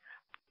fatigue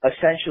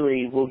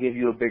essentially will give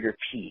you a bigger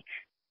peak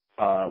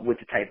with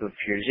the type of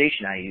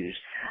periodization I use.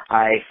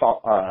 I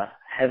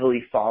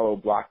heavily follow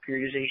block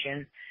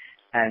periodization,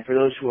 and for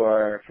those who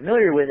are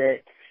familiar with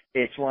it,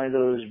 it's one of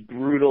those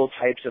brutal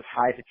types of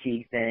high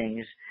fatigue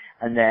things,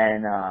 and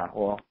then, I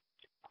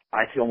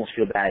almost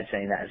feel bad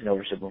saying that as an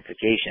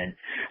oversimplification,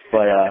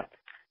 but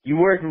you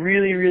work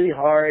really, really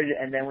hard,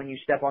 and then when you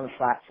step on the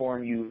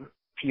platform, you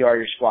PR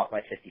your squat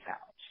by 50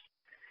 pounds.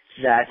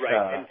 That's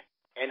right.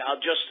 And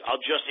I'll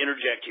just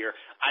interject here.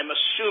 I'm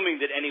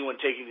assuming that anyone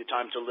taking the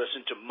time to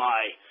listen to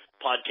my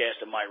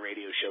podcast and my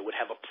radio show would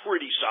have a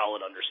pretty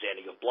solid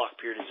understanding of block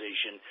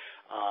periodization.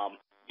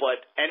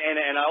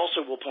 And I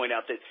also will point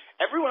out that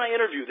everyone I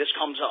interview, this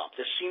comes up.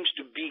 This seems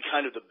to be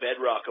kind of the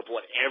bedrock of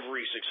what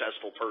every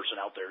successful person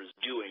out there is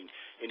doing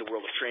in the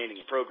world of training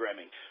and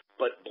programming.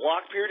 But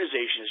block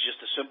periodization is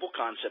just a simple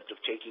concept of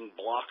taking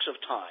blocks of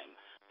time,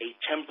 a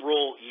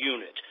temporal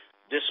unit,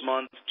 this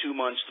month, 2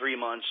 months, 3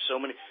 months,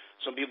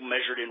 some people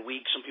measure it in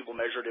weeks, some people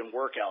measure it in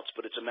workouts,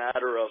 but it's a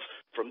matter of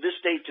from this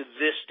date to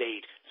this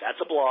date, that's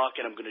a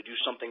block, and I'm going to do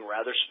something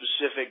rather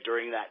specific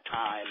during that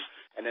time,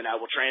 and then I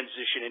will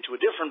transition into a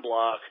different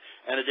block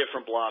and a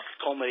different block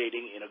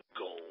culminating in a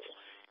goal.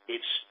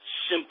 It's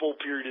simple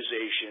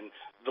periodization.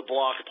 The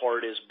block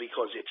part is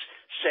because it's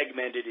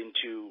segmented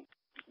into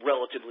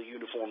relatively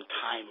uniform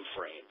time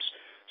frames.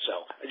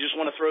 So I just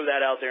want to throw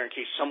that out there in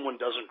case someone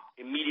doesn't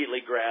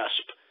immediately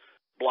grasp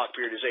block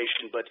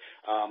periodization, but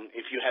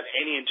if you have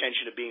any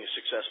intention of being a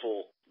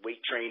successful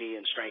weight trainee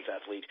and strength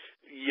athlete,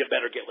 you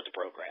better get with the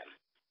program,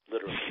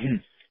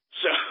 literally.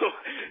 So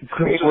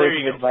great words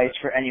of advice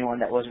for anyone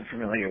that wasn't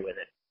familiar with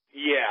it.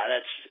 Yeah,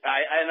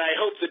 I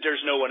hope that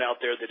there's no one out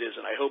there that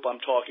isn't. I hope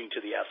I'm talking to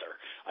the ether.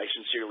 I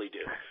sincerely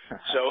do.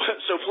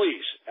 So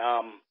please,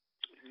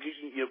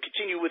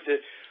 continue with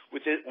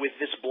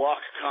this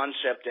block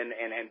concept and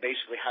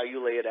basically how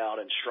you lay it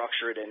out and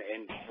structure it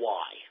and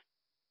why.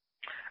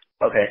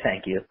 Okay,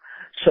 thank you.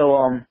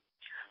 So,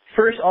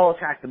 first I'll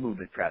attack the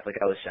movement prep, like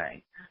I was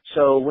saying.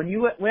 So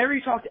whenever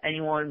you talk to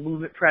anyone,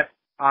 movement prep,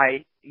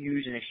 I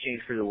use in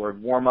exchange for the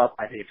word warm-up.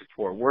 I think it's a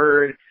poor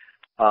word.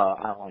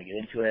 I don't want to get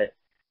into it.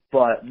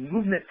 But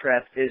movement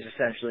prep is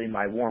essentially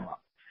my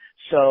warm-up.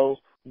 So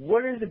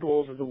what are the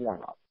goals of the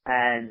warm-up?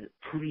 And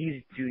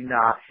please do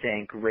not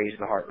think raise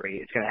the heart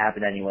rate. It's going to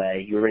happen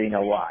anyway. You already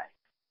know why.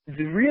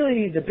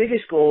 The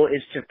biggest goal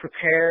is to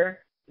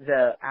prepare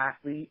the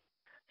athlete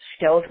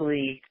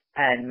skeletally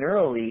and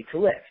neurally to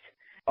lift.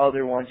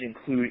 Other ones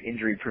include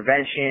injury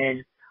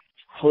prevention,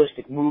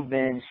 holistic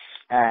movements,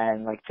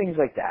 and things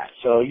like that.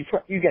 So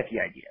you get the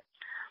idea.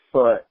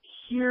 But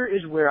here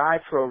is where I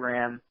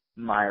program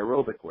my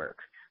aerobic work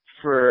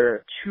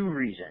for two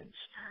reasons.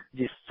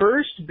 The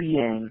first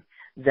being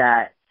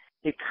that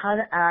it kind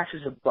of acts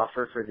as a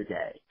buffer for the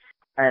day.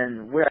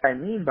 And what I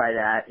mean by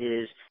that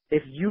is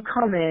if you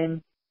come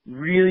in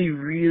really,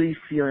 really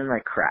feeling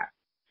like crap,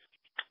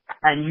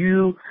 and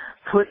you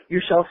put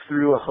yourself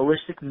through a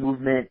holistic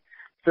movement,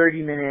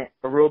 30-minute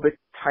aerobic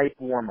type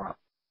warm-up,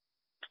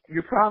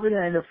 you're probably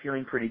going to end up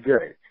feeling pretty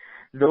good.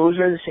 Those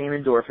are the same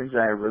endorphins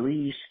that I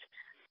released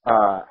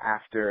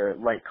after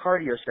light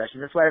cardio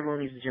sessions. That's why everyone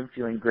leaves the gym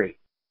feeling great.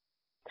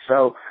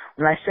 So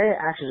when I say it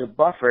acts as a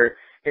buffer,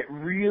 it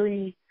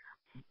really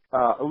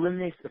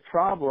eliminates the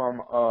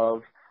problem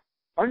of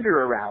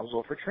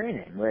under-arousal for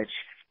training, which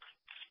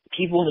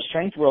people in the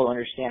strength world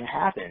understand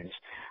happens.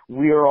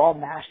 We are all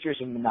masters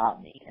of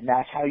monotony, and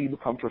that's how you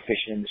become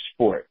proficient in the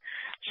sport.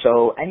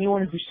 So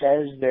anyone who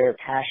says they're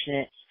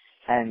passionate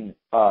and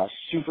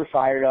super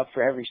fired up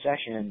for every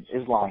session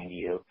is lying to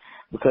you,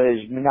 because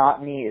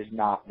monotony is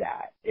not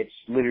that. It's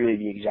literally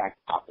the exact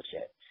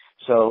opposite.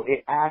 So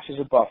it acts as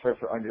a buffer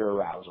for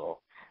under-arousal,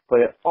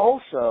 but it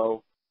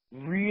also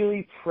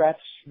really preps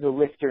the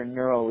lifter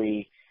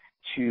neurally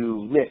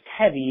to lift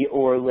heavy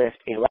or lift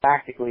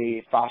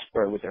galactically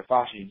with their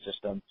phosphagen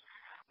system,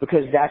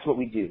 because that's what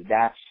we do.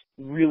 That's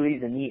really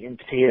the meat and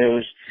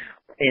potatoes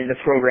in the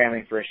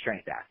programming for a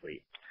strength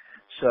athlete.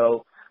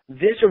 So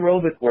this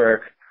aerobic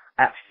work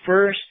at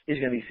first is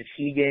going to be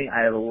fatiguing.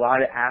 I have a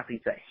lot of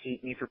athletes that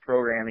hate me for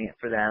programming it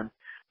for them,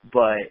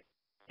 but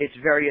it's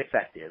very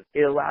effective.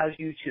 It allows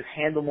you to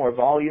handle more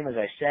volume, as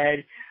I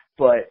said,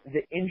 but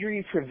the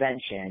injury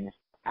prevention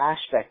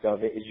aspect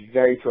of it is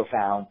very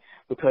profound,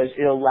 because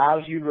it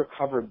allows you to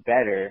recover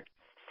better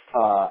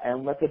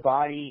and let the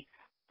body,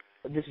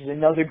 this is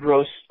another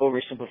gross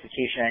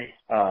oversimplification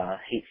I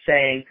hate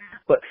saying,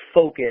 but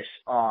focus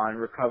on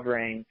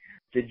recovering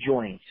the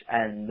joints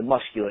and the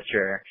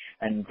musculature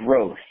and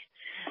growth,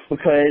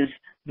 because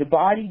the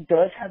body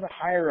does have a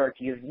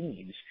hierarchy of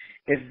needs.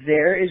 If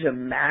there is a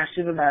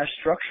massive amount of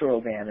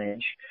structural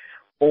damage,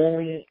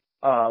 only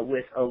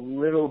with a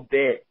little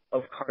bit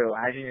of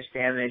cartilaginous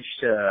damage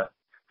to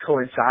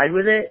coincide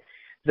with it,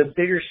 the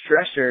bigger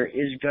stressor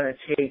is going to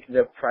take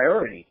the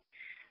priority.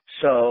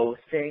 So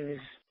things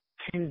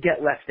can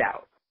get left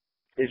out,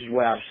 is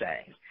what I'm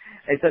saying.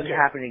 It doesn't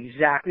happen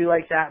exactly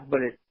like that, but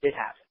it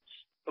happens.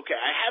 Okay,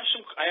 I have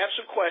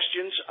some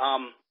questions.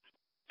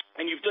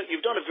 And you've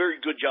done a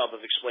very good job of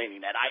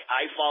explaining that.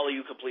 I follow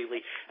you completely,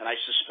 and I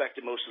suspect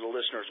that most of the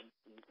listeners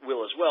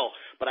will as well.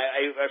 But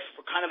I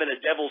kind of in a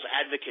devil's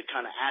advocate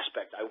kind of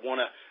aspect, I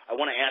want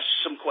to ask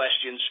some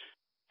questions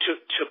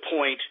to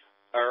point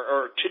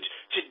or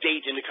to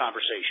date in the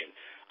conversation.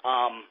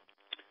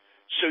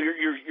 So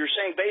you're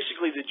saying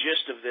basically the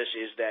gist of this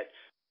is that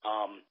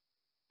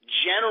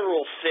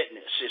general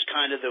fitness is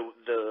kind of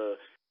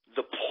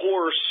the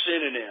poor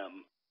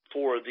synonym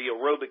for the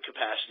aerobic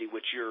capacity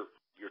which you're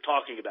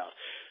talking about.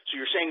 So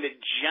you're saying that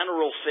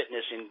general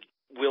fitness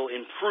will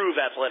improve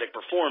athletic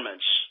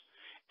performance,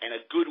 and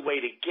a good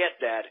way to get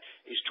that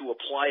is to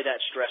apply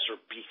that stressor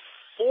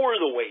before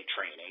the weight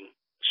training,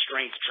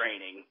 strength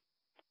training,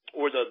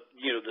 or the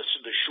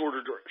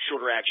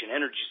shorter action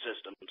energy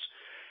systems.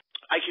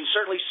 I can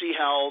certainly see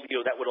how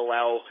that would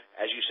allow,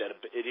 as you said,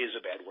 it is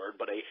a bad word,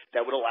 but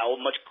that would allow a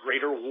much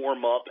greater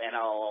warm up and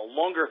a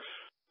longer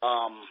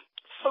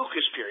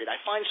focus period.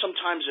 I find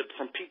sometimes that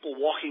from people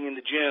walking in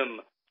the gym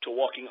to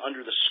walking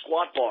under the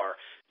squat bar,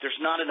 there's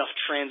not enough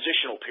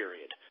transitional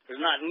period. There's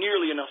not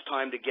nearly enough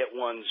time to get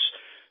one's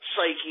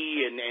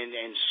psyche and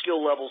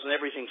skill levels and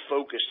everything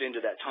focused into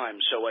that time.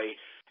 So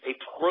a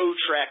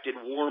protracted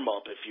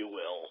warm-up, if you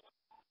will,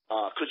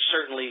 could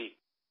certainly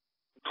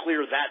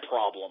clear that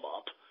problem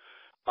up.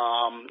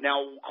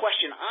 Now,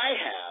 question I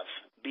have,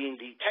 being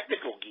the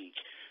technical geek,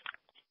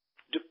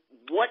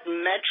 what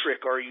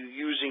metric are you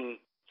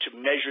using to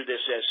measure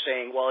this as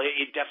saying, well,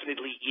 it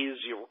definitely is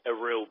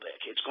aerobic?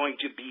 It's going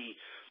to be,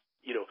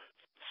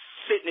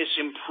 fitness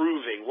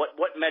improving.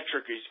 What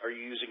metric are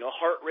you using? A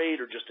heart rate,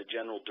 or just a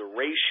general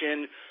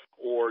duration,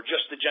 or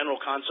just the general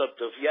concept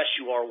of, yes,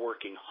 you are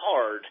working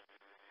hard?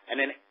 And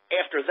then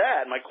after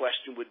that, my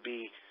question would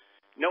be,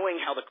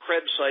 knowing how the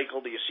Krebs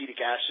cycle, the acetic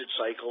acid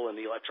cycle, and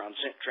the electron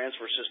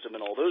transfer system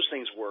and all those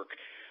things work,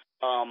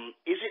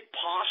 is it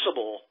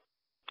possible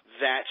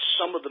that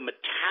some of the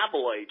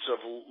metabolites of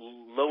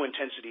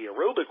low-intensity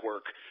aerobic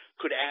work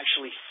could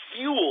actually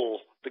fuel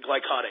the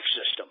glycotic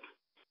system?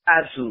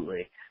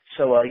 Absolutely.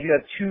 So you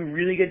have two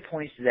really good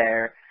points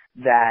there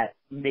that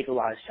make a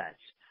lot of sense.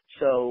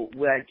 So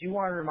what I do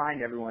want to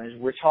remind everyone is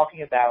we're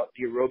talking about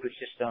the aerobic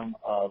system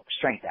of a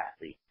strength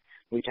athlete,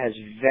 which has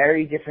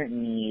very different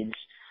needs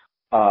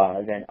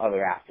than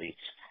other athletes.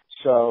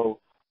 So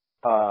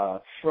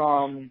let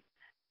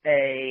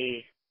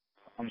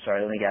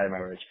me gather my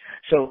words.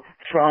 So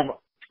from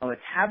a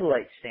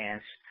metabolite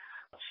stance,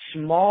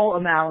 small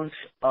amounts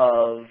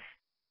of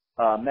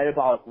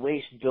metabolic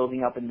waste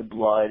building up in the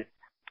blood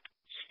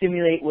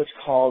stimulate what's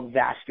called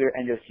vascular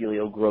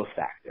endothelial growth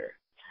factor.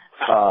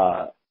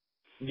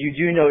 You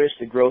do notice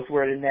the growth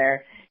word in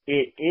there.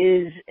 It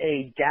is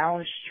a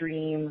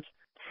downstream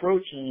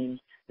protein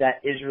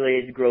that is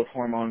related to growth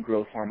hormone.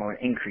 Growth hormone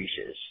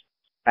increases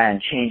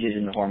and changes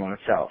in the hormone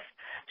itself.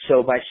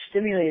 So by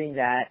stimulating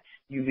that,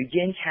 you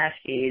begin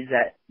cascades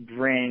that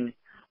bring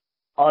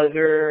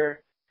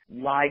other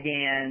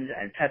ligands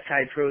and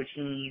peptide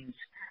proteins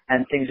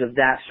and things of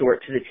that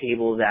sort to the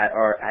table that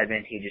are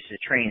advantageous to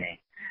training.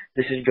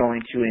 This is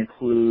going to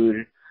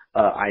include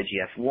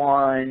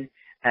IGF-1,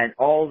 and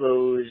all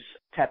those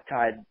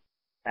peptide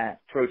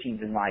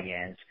proteins and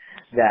ligands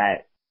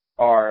that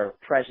are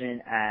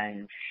present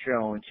and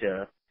shown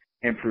to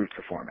improve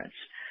performance.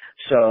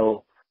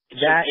 So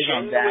that is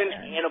on that end.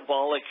 Genuine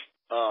anabolic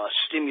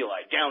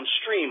stimuli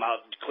downstream,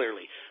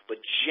 clearly, but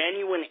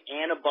genuine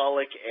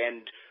anabolic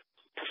and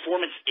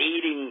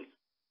performance-aiding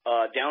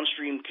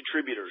downstream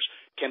contributors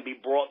can be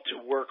brought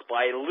to work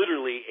by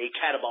literally a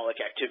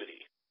catabolic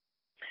activity.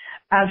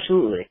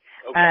 Absolutely.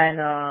 Okay.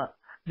 And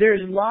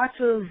there's lots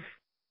of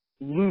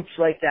loops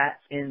like that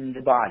in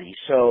the body.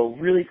 So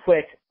really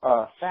quick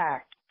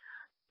fact,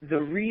 the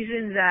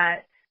reason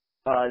that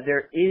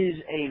there is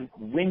a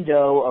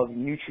window of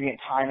nutrient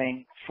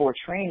timing for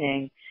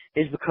training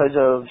is because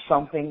of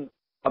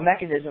a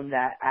mechanism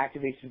that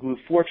activates the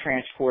GLUT4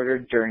 transporter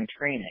during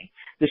training.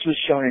 This was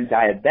shown in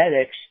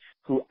diabetics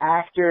who,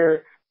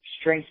 after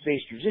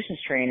strength-based resistance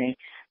training,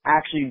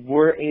 actually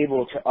were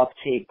able to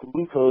uptake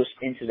glucose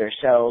into their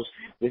cells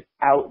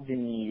without the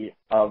need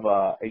of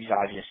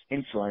exogenous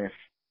insulin, if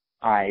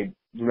I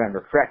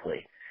remember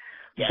correctly.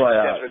 Yes, but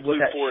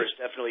GLUT4 is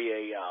definitely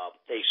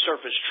a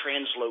surface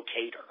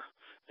translocator,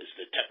 is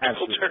the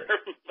technical term.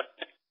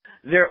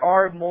 There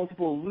are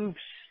multiple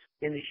loops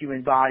in the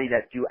human body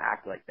that do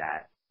act like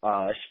that,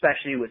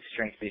 especially with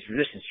strength-based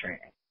resistance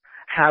training.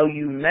 How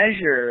you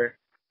measure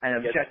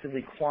and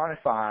objectively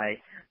quantify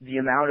the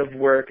amount of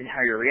work and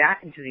how you're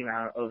reacting to the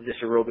amount of this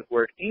aerobic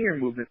work in your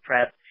movement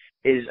prep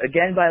is,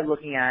 again, by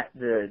looking at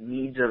the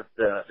needs of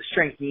the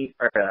strength need,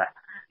 or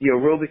the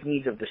aerobic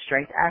needs of the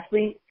strength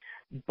athlete.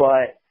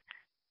 But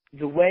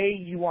the way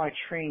you want to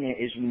train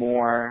it is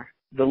more,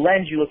 the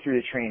lens you look through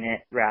to train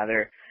it,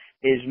 rather,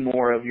 is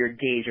more of your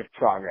gauge of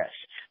progress.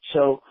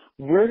 So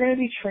we're going to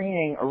be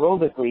training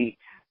aerobically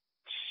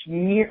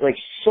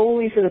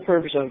solely for the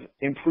purpose of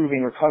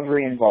improving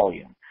recovery and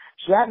volume.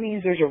 So that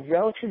means there's a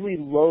relatively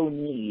low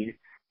need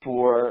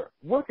for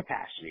work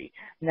capacity.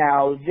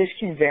 Now, this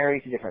can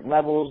vary to different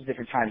levels,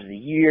 different times of the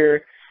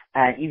year,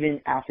 and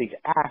even athlete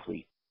to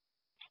athlete.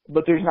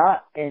 But there's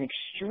not an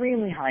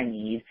extremely high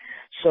need,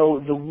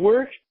 so the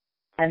work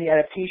and the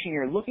adaptation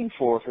you're looking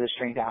for the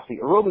strength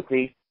athlete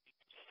aerobically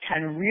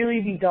can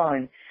really be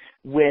done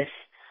with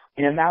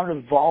an amount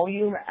of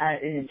volume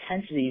and an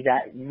intensity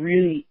that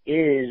really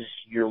is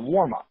your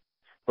warm-up,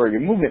 or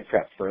your movement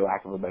prep, for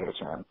lack of a better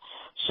term.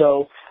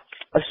 So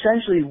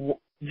essentially,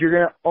 you're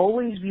going to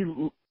always be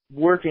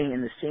working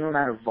in the same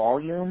amount of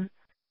volume.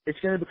 It's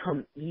going to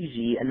become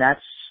easy, and that's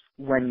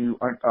when you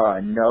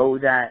know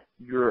that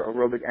your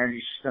aerobic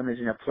energy system is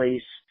in a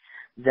place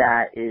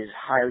that is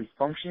highly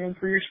functioning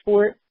for your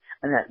sport,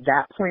 and at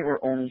that point,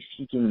 we're only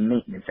seeking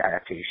maintenance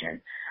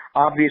adaptation.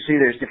 Obviously,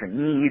 there's different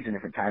needs and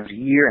different times of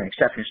year and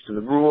exceptions to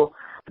the rule,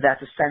 but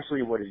that's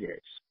essentially what it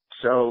is.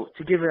 So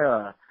to give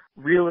a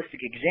realistic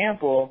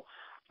example,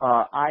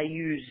 I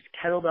used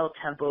kettlebell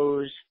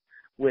tempos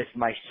with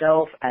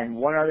myself and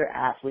one other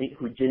athlete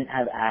who didn't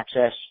have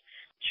access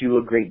to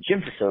a great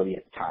gym facility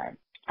at the time.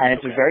 And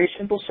it's a very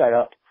simple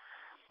setup.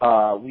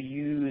 We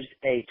used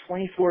a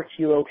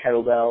 24-kilo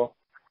kettlebell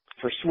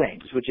for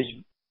swings, which is,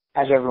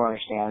 as everyone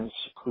understands,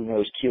 who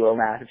knows kilo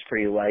math, it's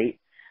pretty light.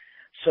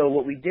 So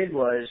what we did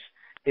was,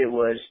 it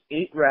was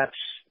 8 reps,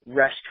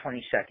 rest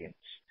 20 seconds.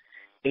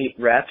 8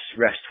 reps,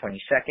 rest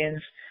 20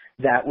 seconds.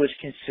 That was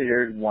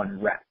considered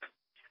 1 rep.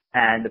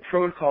 And the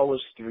protocol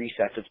was 3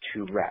 sets of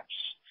 2 reps.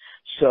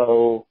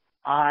 So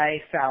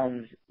I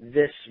found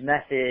this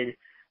method,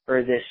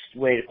 or this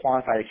way to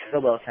quantify the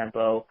kettlebell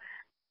tempo,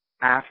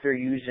 after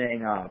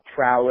using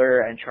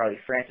Prowler and Charlie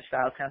Francis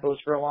style tempos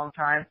for a long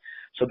time.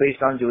 So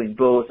based on doing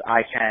both,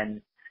 I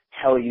can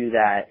tell you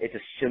that it's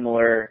a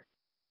similar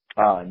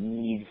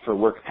need for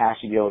work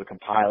capacity to be able to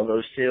compile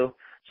those two.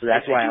 So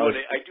that's why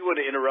I do want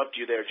to interrupt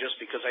you there just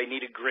because I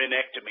need a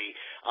grinectomy.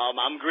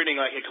 I'm grinning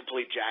like a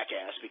complete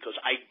jackass because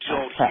I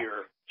don't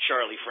hear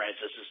Charlie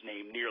Francis's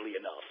name nearly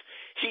enough.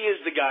 He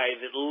is the guy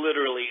that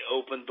literally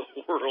opened the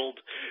world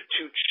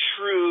to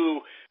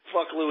true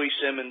fuck Louis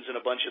Simmons and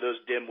a bunch of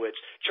those dimwits.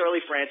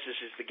 Charlie Francis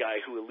is the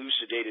guy who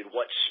elucidated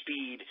what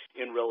speed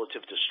in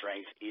relative to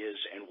strength is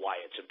and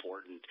why it's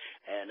important.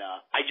 And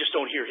I just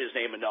don't hear his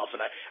name enough. And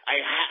I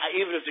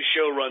even if the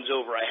show runs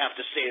over, I have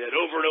to say that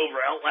over and over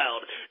out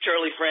loud.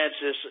 Charlie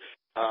Francis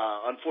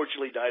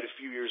unfortunately died a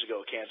few years ago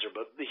of cancer,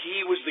 but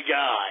he was the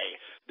guy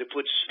that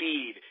put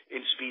speed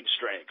in speed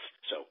strength.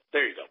 So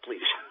there you go,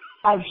 please.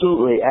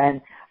 Absolutely.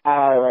 And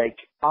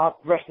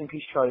rest in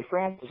peace, Charlie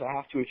Francis. I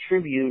have to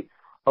attribute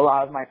a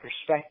lot of my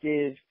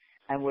perspective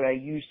and what I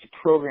used to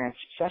program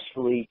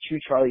successfully to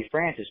Charlie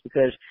Francis,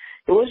 because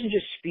it wasn't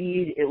just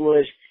speed, it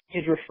was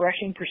his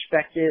refreshing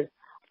perspective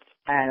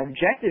and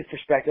objective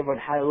perspective on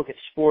how to look at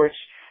sports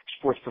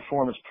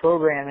performance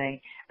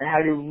programming, and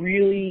how to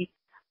really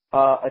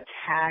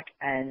attack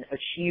and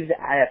achieve the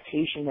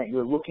adaptation that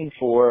you're looking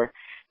for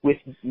with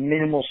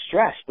minimal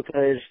stress.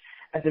 Because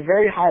at the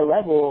very high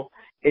level,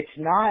 it's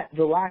not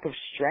the lack of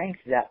strength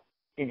that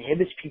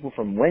inhibits people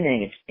from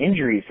winning. It's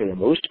injury for the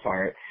most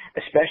part,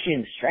 especially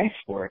in strength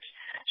sports.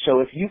 So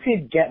if you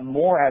could get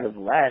more out of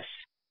less,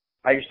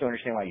 I just don't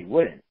understand why you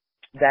wouldn't.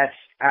 That's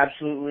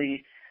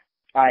absolutely,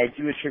 I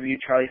do attribute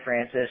Charlie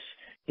Francis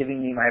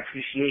giving me my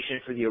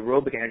appreciation for the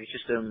aerobic energy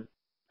system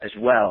as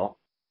well.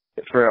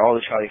 For all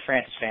the Charlie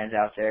Francis fans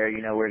out there,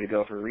 you know where to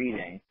go for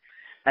reading.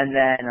 And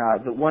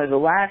then one of the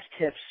last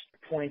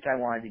points I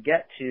wanted to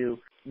get to,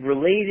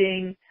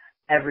 relating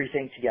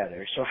everything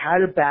together. So how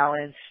to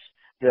balance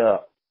the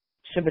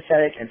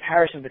sympathetic and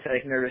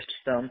parasympathetic nervous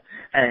system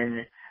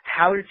and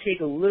how to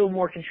take a little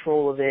more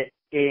control of it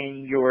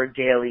in your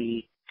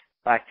daily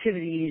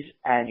activities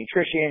and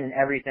nutrition and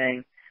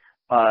everything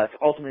to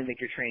ultimately make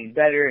your training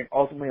better and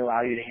ultimately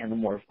allow you to handle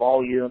more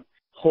volume,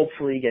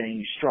 hopefully getting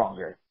you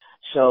stronger.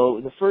 So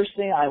the first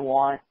thing I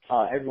want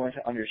everyone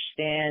to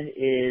understand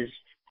is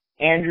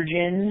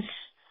androgens,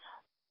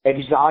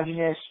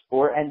 exogenous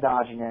or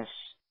endogenous,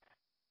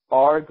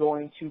 are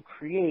going to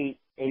create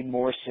a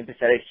more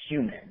sympathetic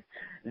human.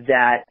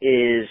 That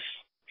is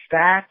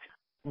fact,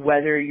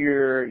 whether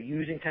you're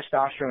using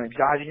testosterone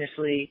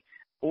exogenously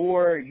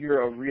or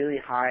you're a really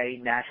high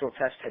natural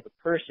test type of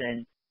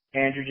person,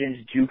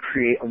 androgens do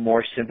create a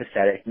more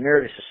sympathetic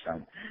nervous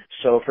system.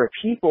 So for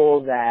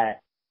people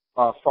that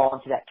fall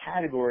into that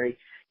category,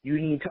 you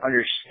need to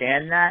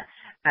understand that.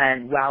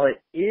 And while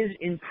it is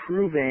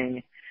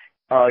improving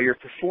your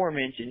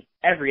performance in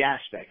every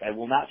aspect, I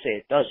will not say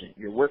it doesn't.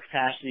 Your work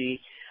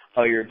capacity,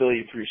 your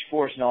ability to produce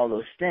force and all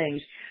those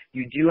things,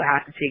 you do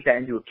have to take that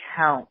into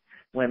account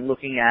when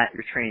looking at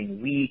your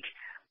training week,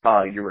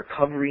 your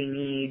recovery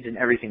needs and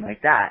everything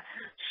like that.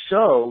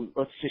 So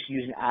let's just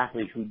use an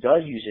athlete who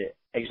does use it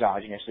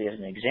exogenously as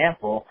an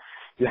example.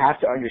 You have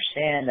to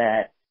understand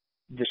that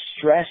the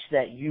stress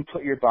that you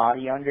put your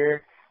body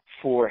under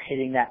for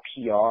hitting that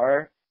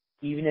PR,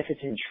 even if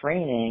it's in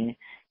training,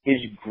 is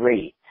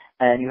great.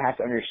 And you have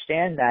to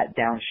understand that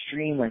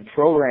downstream when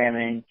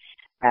programming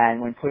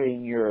and when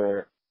putting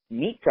your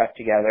meet prep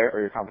together or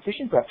your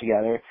competition prep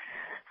together,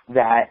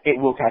 that it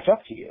will catch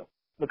up to you.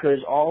 Because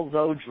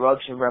although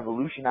drugs have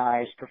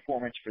revolutionized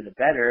performance for the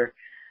better,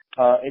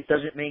 it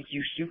doesn't make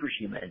you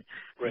superhuman.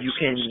 Right. You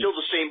can still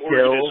the same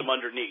organism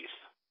underneath.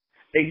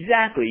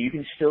 Exactly. You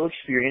can still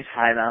experience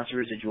high amounts of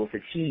residual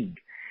fatigue.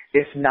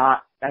 If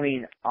not, I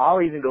mean,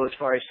 I'll even go as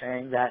far as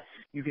saying that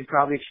you can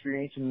probably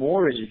experience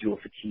more residual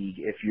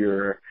fatigue if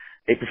you're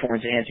a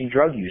performance-enhancing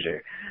drug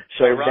user.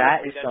 So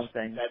that is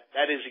something.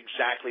 That is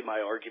exactly my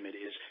argument.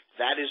 Is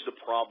that is the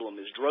problem?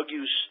 Is drug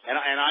use, and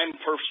I'm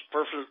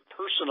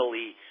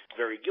personally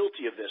very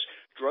guilty of this.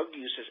 Drug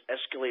use has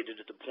escalated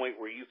to the point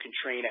where you can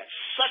train at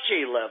such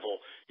a level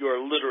you are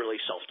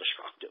literally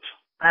self-destructive.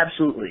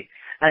 Absolutely,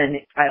 and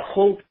I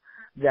hope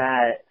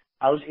that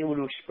I was able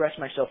to express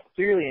myself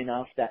clearly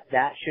enough that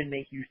should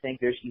make you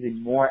think there's even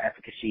more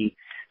efficacy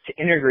to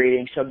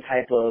integrating some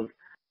type of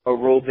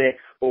aerobic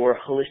or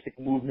holistic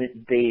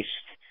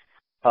movement-based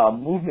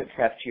movement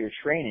prep to your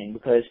training,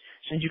 because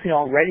since you can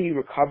already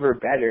recover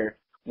better,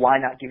 why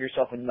not give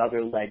yourself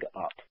another leg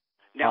up?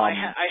 Now, I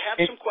have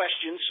some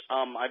questions.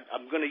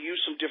 I'm going to use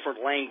some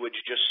different language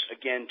just,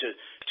 again, to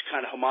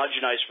kind of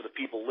homogenize for the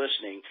people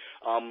listening.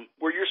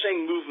 Where you're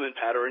saying movement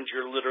patterns,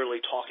 you're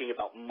literally talking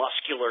about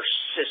muscular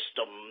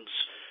systems.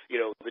 You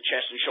know, the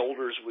chest and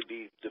shoulders would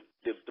be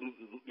the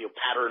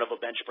pattern of a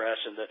bench press,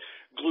 and the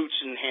glutes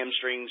and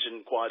hamstrings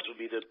and quads would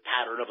be the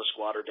pattern of a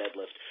squat or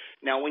deadlift.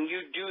 Now, when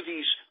you do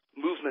these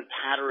movement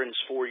patterns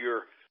for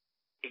your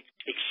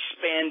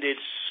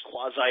expanded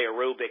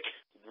quasi-aerobic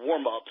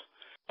warm-up,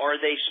 are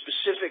they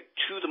specific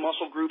to the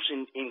muscle groups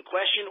in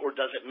question, or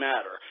does it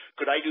matter?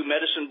 Could I do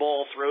medicine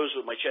ball throws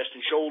with my chest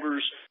and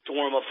shoulders to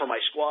warm up for my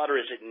squat, or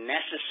is it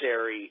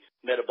necessary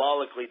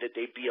metabolically that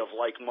they be of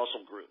like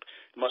muscle group?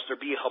 Must there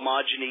be a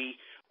homogeny,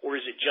 or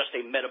is it just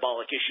a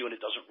metabolic issue and it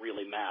doesn't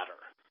really matter?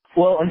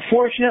 Well,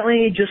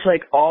 unfortunately, just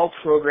like all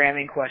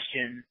programming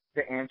questions,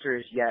 the answer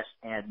is yes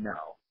and no.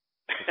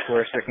 Of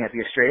course, there can't be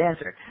a straight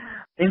answer.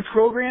 In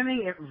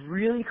programming, it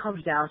really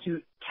comes down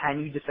to, can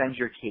you defend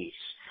your case?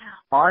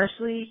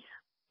 Honestly,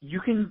 you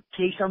can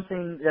take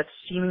something that's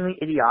seemingly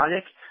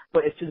idiotic,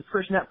 but if to the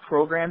person that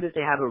programmed it,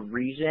 they have a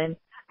reason,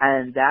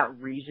 and that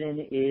reason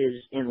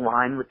is in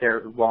line with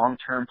their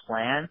long-term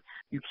plan,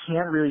 you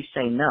can't really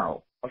say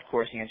no. Of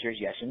course, the answer is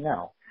yes and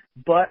no.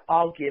 But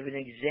I'll give an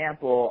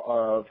example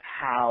of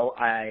how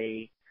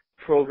I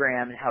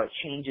program and how it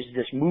changes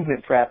this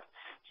movement prep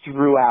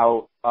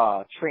throughout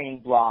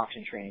training blocks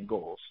and training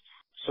goals.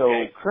 So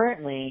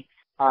currently,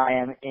 I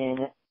am in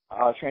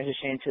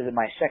transition to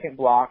my second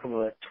block of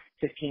a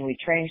 15-week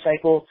training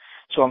cycle,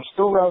 so I'm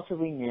still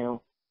relatively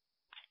new,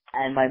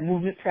 and my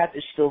movement prep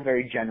is still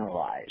very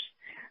generalized.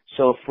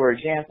 So, for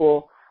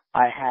example,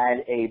 I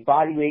had a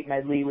bodyweight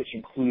medley, which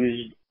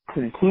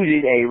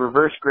included a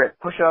reverse grip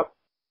push-up,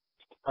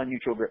 a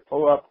neutral grip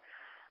pull-up,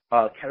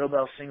 a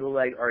kettlebell single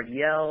leg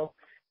RDL,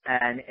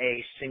 and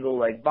a single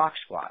leg box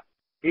squat.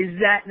 Is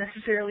that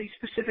necessarily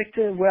specific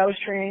to what I was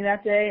training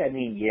that day? I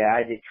mean, yeah,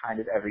 I did kind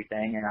of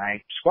everything, and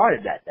I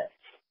squatted that day.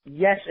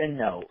 Yes and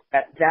no.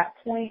 At that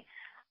point,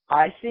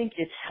 I think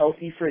it's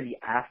healthy for the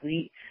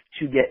athlete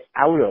to get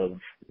out of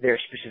their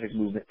specific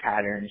movement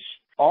patterns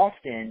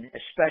often,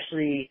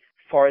 especially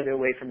farther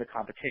away from the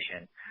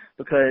competition.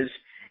 Because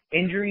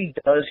injury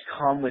does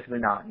come with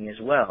monotony as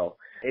well.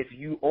 If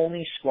you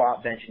only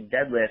squat, bench, and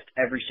deadlift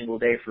every single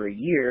day for a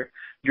year,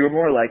 you're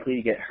more likely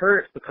to get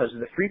hurt because of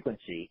the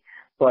frequency.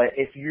 But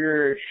if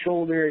your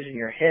shoulders and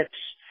your hips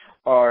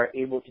are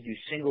able to do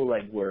single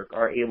leg work,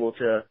 are able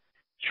to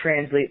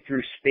translate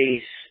through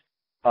space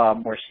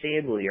more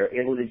stably, are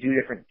able to do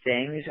different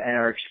things, and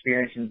are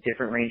experiencing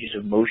different ranges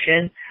of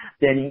motion,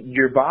 then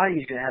your body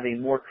is going to have a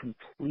more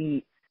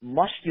complete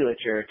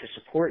musculature to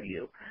support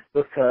you.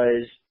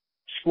 Because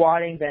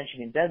squatting,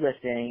 benching, and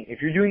deadlifting,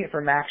 if you're doing it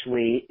for max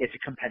weight, it's a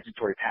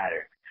compensatory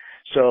pattern.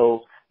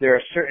 So there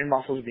are certain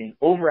muscles being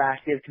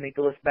overactive to make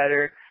the lift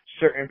better,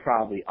 certain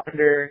probably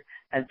under,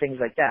 and things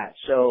like that.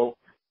 So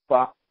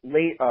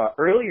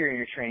earlier in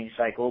your training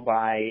cycle,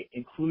 by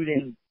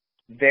including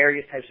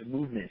various types of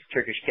movements,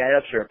 Turkish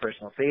get-ups are a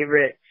personal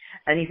favorite,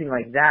 anything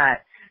like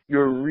that,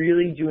 you're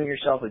really doing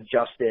yourself a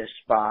justice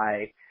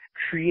by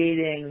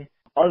creating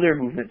other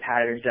movement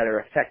patterns that are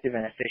effective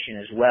and efficient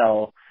as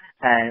well.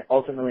 And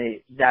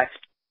ultimately, that's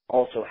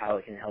also how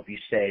it can help you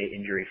stay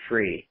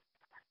injury-free.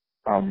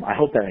 I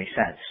hope that makes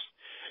sense.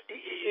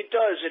 It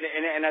does,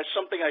 and as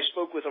something I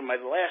spoke with on my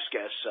last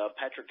guest,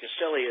 Patrick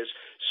Castelli, is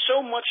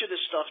so much of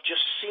this stuff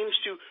just seems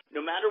to,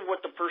 no matter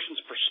what the person's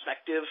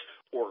perspective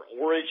or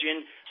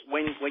origin,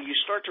 when you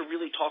start to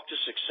really talk to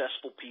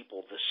successful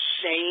people, the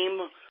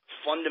same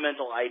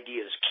fundamental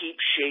ideas keep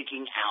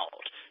shaking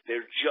out.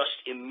 They're just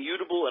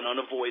immutable and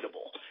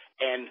unavoidable,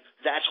 and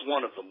that's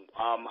one of them.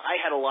 I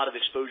had a lot of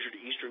exposure to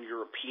Eastern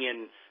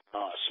European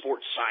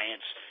sports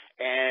science,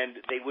 and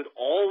they would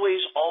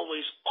always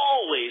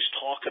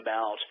talk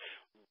about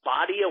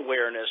body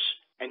awareness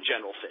and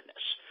general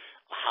fitness,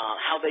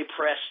 how they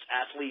pressed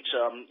athletes,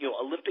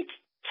 Olympic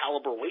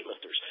caliber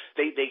weightlifters.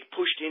 They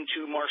pushed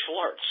into martial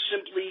arts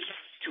simply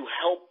to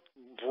help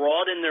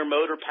broaden their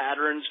motor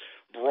patterns,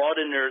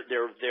 broaden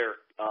their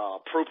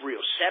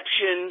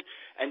proprioception,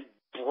 and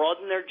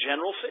broaden their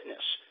general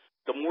fitness.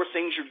 The more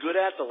things you're good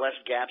at, the less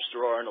gaps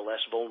there are and the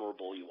less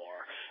vulnerable you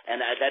are.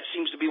 And that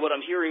seems to be what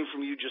I'm hearing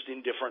from you, just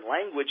in different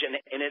language, and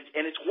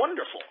it's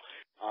wonderful.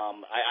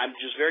 I'm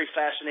just very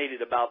fascinated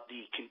about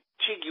the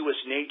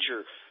contiguous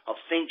nature of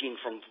thinking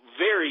from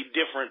very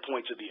different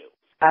points of view.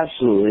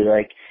 Absolutely.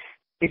 Like,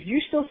 if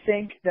you still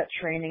think that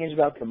training is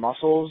about the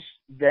muscles,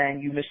 then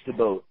you missed the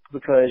boat,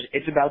 because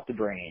it's about the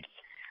brain.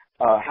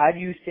 How do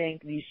you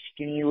think these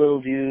skinny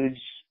little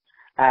dudes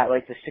at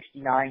like the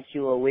 69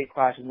 kilo weight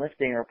class in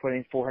lifting are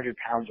putting 400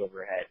 pounds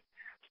overhead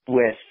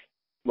with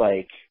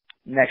like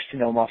next to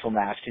no muscle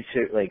mass,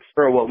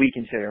 for what we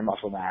consider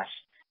muscle mass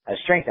as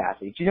strength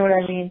athletes? You know what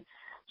I mean?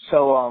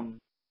 So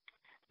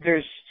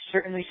there's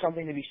certainly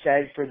something to be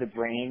said for the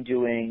brain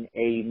doing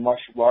a much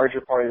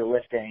larger part of the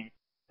lifting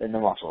than the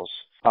muscles.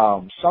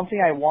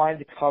 Something I wanted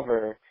to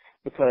cover,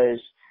 because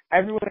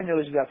everyone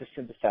knows about the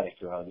sympathetic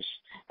drugs.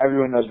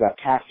 Everyone knows about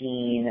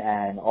caffeine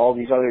and all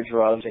these other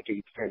drugs that get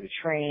you prepared to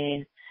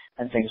train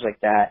and things like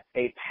that.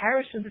 A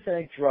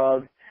parasympathetic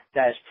drug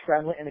that is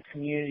prevalent in the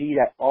community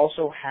that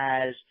also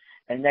has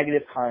a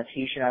negative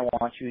connotation I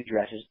want to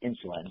address is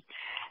insulin.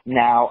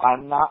 Now,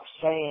 I'm not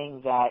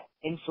saying that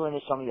insulin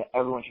is something that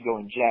everyone should go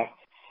inject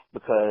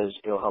because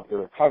it'll help their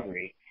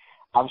recovery.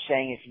 I'm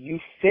saying if you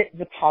fit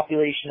the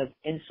population of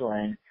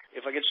insulin.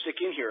 If I could stick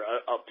in here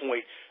a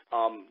point,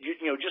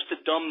 just to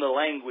dumb the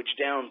language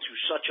down to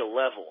such a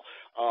level,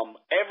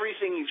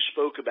 everything you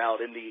spoke about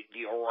in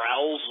the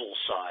arousal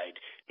side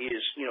is,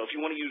 if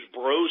you want to use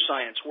bro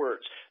science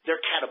words,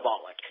 they're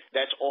catabolic.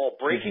 That's all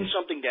breaking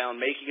something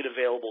down, making it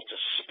available to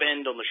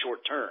spend on the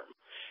short term.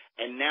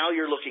 And now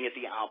you're looking at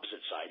the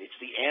opposite side. It's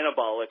the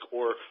anabolic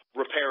or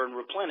repair and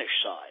replenish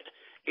side.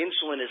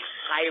 Insulin is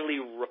highly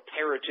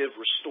reparative,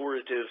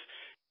 restorative.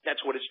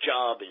 That's what its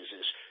job is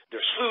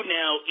there's food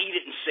now, eat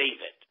it and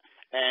save it.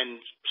 And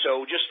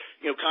so just,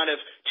 kind of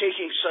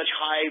taking such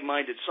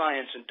high-minded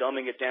science and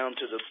dumbing it down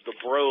to the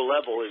bro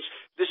level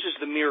this is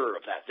the mirror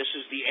of that. This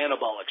is the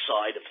anabolic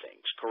side of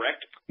things,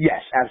 correct?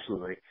 Yes,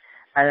 absolutely.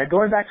 And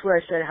going back to what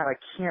I said, how I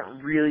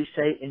can't really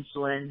say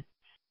insulin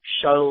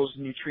shuttles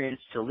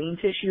nutrients to lean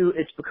tissue,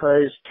 it's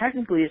because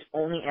technically it's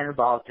only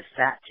anabolic to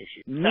fat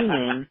tissue,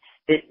 meaning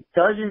it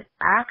doesn't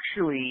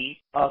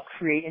actually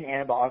create an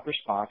anabolic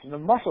response in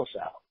the muscle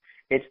cell.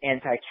 It's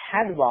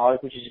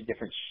anti-catabolic, which is a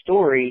different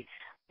story,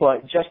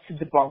 but just to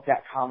debunk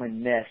that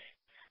common myth,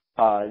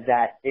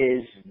 that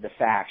is the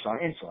facts on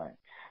insulin.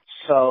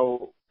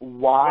 So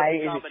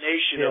why is it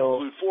combination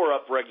of GLUT4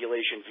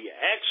 upregulation via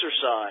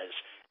exercise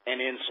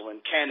and insulin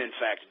can in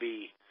fact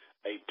be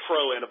a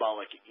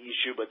pro-anabolic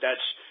issue, but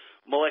that's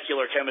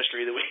molecular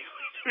chemistry that we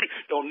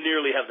don't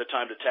nearly have the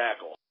time to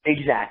tackle.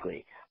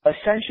 Exactly.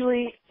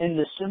 Essentially, in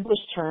the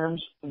simplest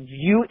terms,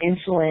 view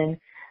insulin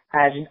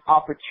as an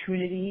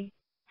opportunity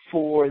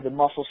for the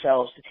muscle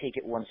cells to take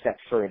it one step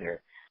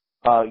further.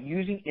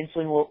 Using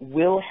insulin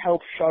will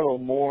help shuttle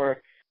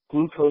more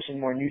glucose and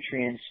more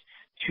nutrients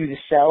to the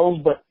cells,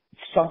 but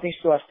something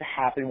still has to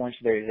happen once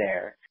they're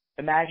there.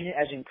 Imagine it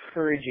as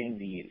encouraging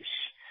the use.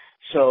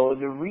 So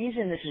the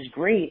reason this is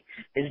great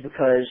is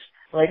because,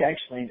 like I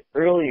explained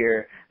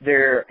earlier,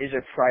 there is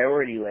a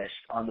priority list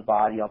on the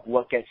body of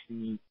what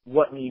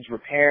needs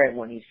repair and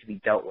what needs to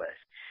be dealt with.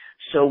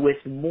 So with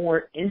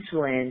more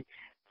insulin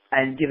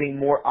and giving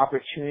more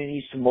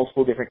opportunities to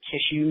multiple different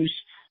tissues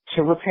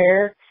to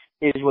repair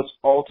is what's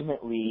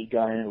ultimately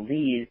going to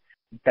lead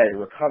better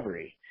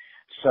recovery.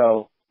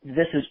 So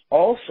this is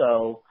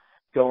also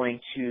going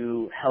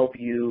to help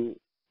you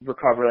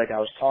recover, like I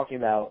was talking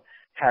about,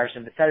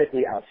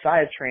 parasympathetically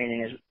outside of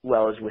training as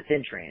well as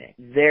within training.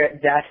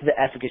 That's the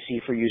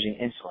efficacy for using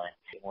insulin.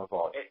 More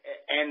volume.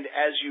 And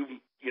as you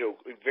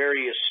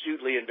very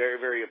astutely and very,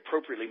 very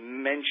appropriately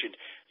mentioned,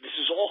 this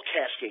is all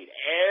cascade.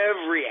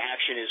 Every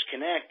action is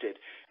connected.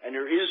 And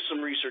there is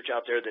some research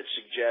out there that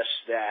suggests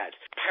that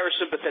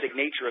parasympathetic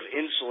nature of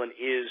insulin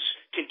is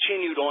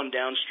continued on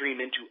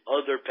downstream into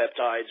other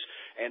peptides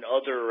and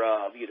other,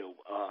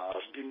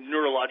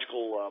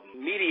 neurological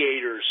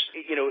mediators.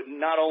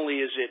 Not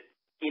only is it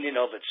in and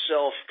of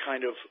itself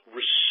kind of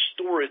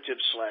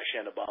restorative /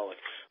 anabolic,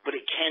 but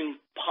it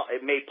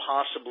may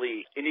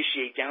possibly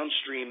initiate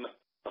downstream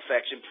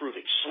effects,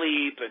 improving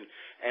sleep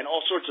and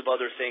all sorts of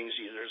other things.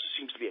 There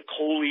seems to be a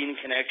choline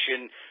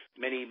connection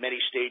many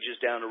stages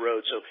down the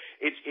road. So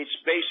it's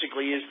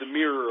basically is the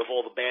mirror of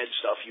all the bad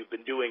stuff you've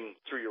been doing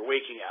through your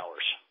waking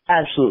hours.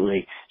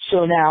 Absolutely.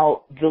 So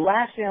now, the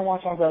last thing I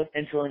want to talk about with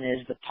insulin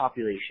is the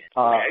population.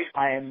 Okay.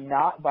 I am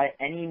not by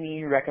any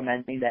means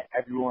recommending that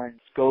everyone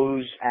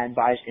goes and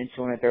buys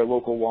insulin at their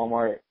local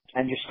Walmart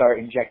and just start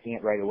injecting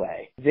it right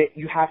away.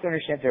 You have to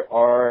understand there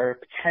are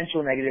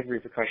potential negative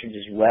repercussions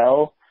as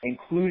well,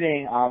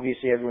 including,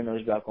 obviously, everyone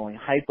knows about going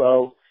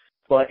hypo.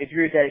 But if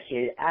you're a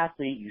dedicated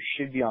athlete, you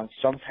should be on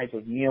some type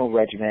of meal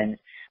regimen,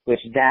 which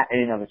that in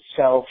and of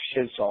itself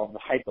should solve the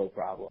hypo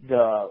problem.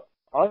 The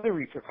other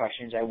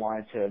repercussions I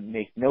wanted to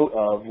make note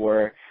of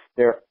were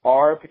there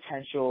are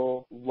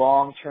potential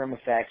long-term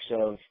effects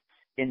of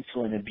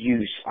insulin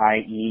abuse,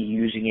 i.e.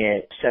 using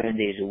it 7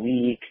 days a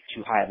week,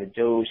 too high of a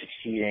dose,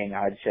 exceeding,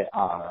 I'd say,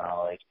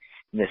 like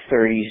in the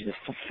 30s,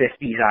 the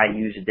 50s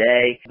IUs a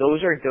day.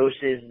 Those are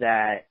doses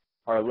that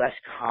are less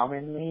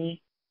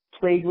commonly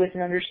played with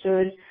and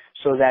understood,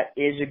 so that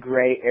is a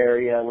gray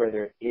area where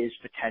there is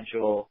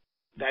potential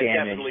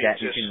damage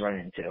that you can run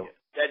into.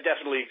 That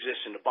definitely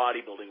exists in the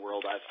bodybuilding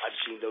world. I've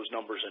seen those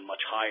numbers and much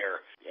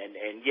higher.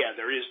 And yeah,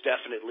 there is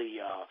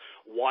definitely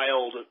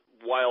wild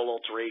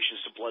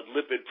alterations to blood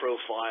lipid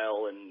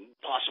profile and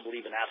possibly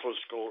even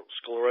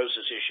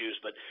atherosclerosis issues,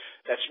 but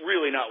that's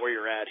really not where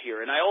you're at here.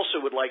 And I also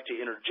would like to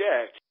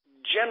interject,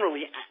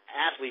 generally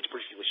athletes,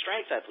 particularly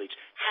strength athletes,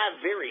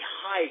 have very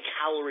high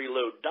calorie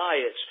load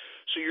diets.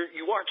 So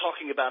you are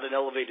talking about an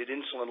elevated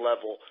insulin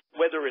level,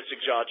 whether it's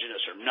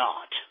exogenous or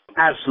not.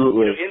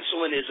 Absolutely.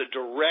 Insulin is a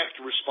direct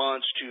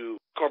response to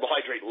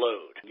carbohydrate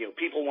load.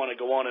 People want to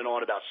go on and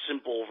on about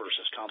simple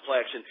versus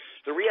complex, and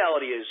the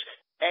reality is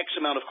X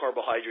amount of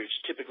carbohydrates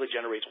typically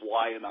generates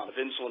Y amount of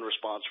insulin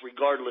response,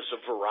 regardless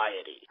of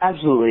variety.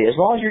 Absolutely. As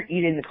long as you're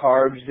eating the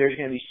carbs, there's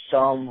going to be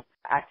some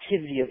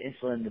activity of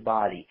insulin in the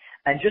body.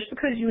 And just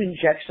because you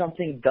inject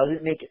something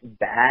doesn't make it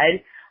bad,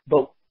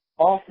 but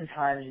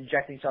oftentimes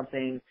injecting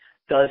something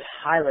does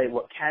highlight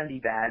what can be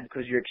bad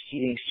because you're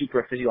exceeding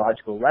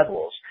supraphysiological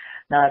levels.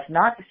 Now, that's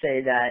not to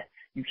say that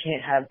you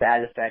can't have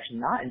bad effects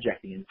not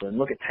injecting insulin.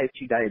 Look at type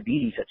 2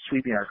 diabetes that's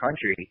sweeping our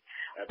country.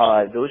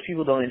 Those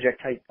people don't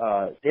inject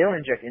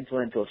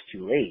insulin until it's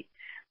too late,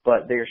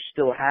 but they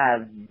still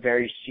have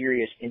very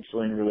serious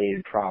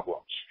insulin-related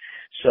problems.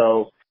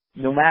 So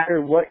no matter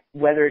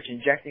whether it's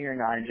injecting or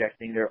not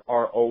injecting, there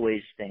are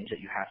always things that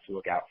you have to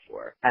look out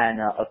for.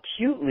 And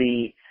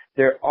acutely,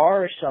 there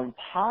are some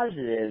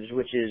positives,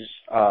 which is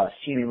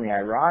seemingly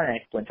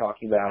ironic when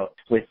talking about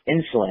with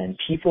insulin.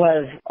 People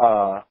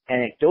have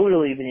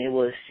anecdotally been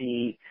able to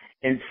see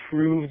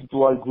improved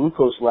blood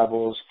glucose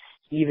levels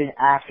even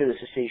after the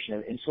cessation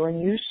of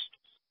insulin use,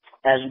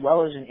 as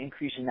well as an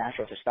increase in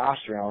natural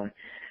testosterone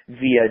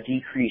via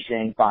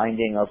decreasing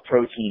binding of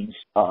proteins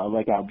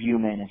like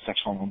albumin and sex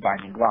hormone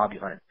binding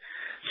globulin.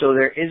 So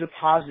there is a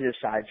positive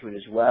side to it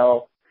as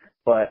well.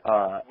 But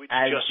which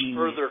just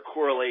further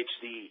correlates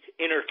the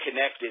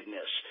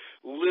interconnectedness.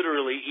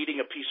 Literally,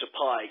 eating a piece of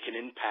pie can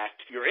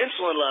impact your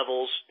insulin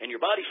levels and your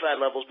body fat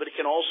levels, but it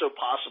can also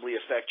possibly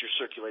affect your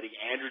circulating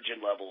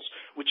androgen levels,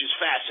 which is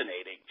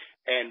fascinating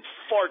and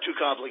far too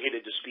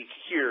complicated to speak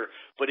here,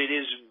 but it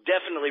is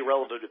definitely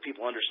relevant to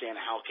people understand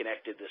how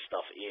connected this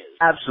stuff is.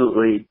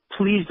 Absolutely.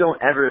 Please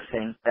don't ever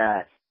think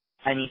that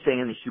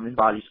anything in the human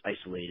body is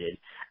isolated.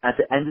 At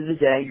the end of the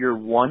day, you're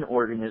one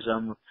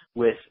organism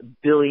with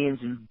billions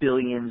and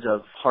billions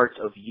of parts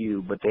of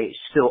you, but they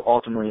still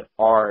ultimately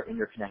are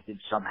interconnected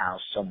somehow,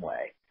 some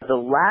way. The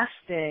last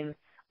thing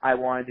I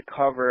wanted to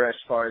cover as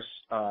far as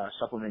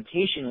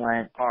supplementation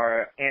went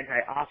are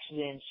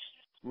antioxidants,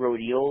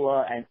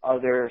 rhodiola, and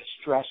other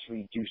stress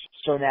reducers.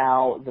 So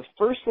now, the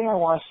first thing I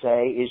want to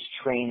say is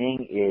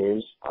training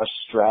is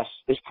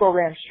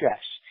programmed stress.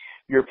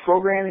 You're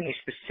programming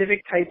a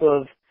specific type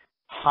of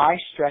high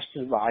stress to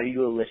the body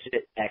to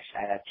elicit X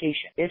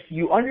adaptation. If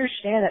you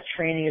understand that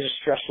training is a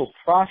stressful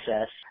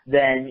process,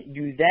 then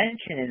you then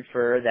can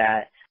infer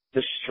that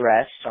the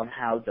stress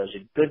somehow does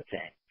a good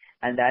thing.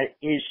 And that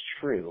is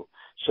true.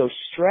 So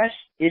stress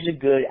is a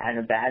good and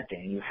a bad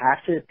thing. You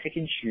have to pick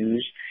and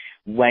choose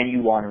when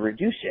you want to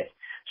reduce it.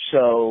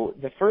 So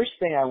the first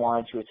thing I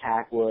wanted to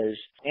attack was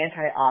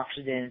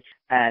antioxidants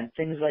and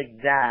things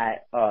like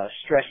that,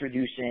 stress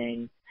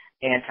reducing,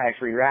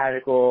 anti-free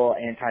radical,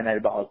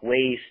 anti-metabolic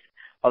waste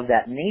of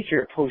that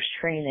nature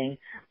post-training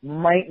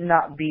might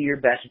not be your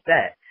best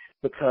bet,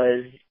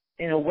 because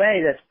in a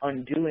way that's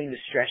undoing the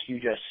stress you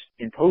just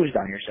imposed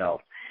on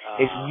yourself.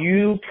 If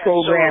you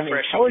program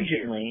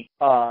intelligently,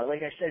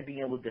 like I said, being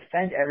able to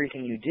defend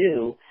everything you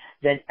do,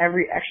 then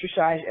every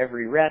exercise,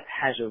 every rep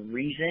has a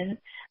reason,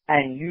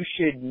 and you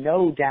should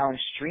know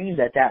downstream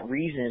that that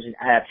reason is an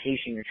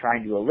adaptation you're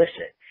trying to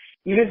elicit.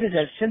 Even if it's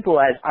as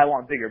simple as, I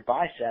want bigger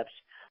biceps,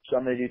 so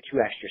I'm going to do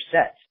 2 extra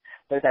sets.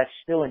 But that's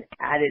still an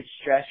added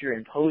stress you're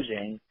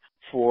imposing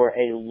for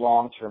a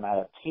long-term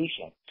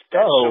adaptation.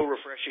 That's so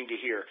refreshing to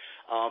hear.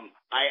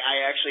 I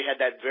actually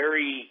had that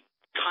very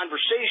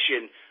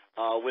conversation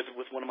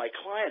with one of my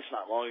clients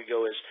not long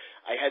ago. Is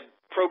I had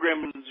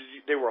programmed,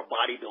 they were a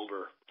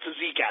bodybuilder,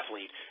 physique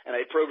athlete, and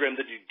I programmed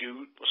them to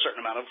do a certain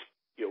amount of,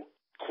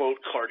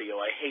 quote, cardio.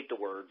 I hate the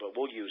word, but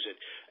we'll use it.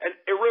 An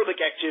aerobic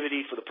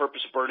activity for the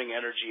purpose of burning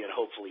energy and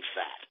hopefully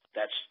fat.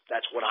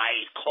 That's what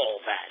I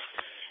call that.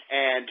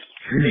 And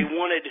they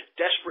wanted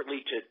desperately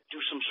to do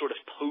some sort of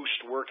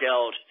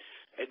post-workout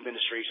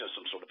administration,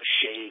 some sort of a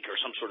shake or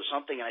some sort of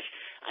something.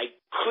 I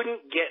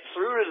couldn't get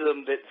through to them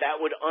that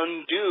would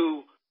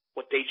undo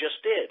what they just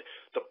did.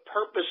 The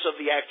purpose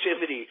of the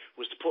activity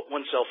was to put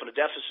oneself in a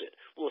deficit.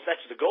 Well, if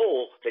that's the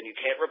goal, then you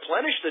can't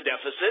replenish the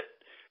deficit,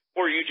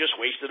 or you just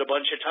wasted a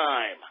bunch of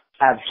time.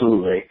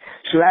 Absolutely.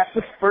 So that's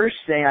the first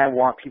thing I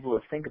want people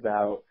to think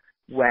about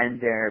when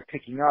they're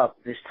picking up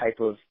this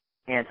type of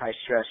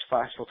anti-stress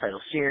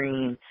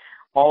phosphatidylserine,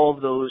 all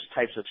of those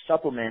types of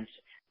supplements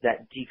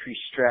that decrease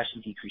stress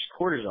and decrease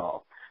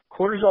cortisol.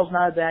 Cortisol's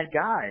not a bad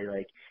guy.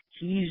 Like,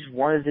 he's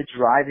one of the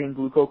driving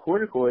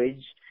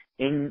glucocorticoids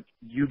in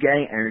you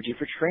getting energy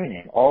for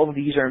training. All of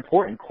these are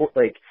important.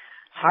 Like,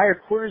 higher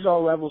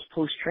cortisol levels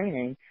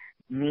post-training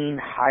mean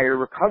higher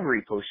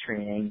recovery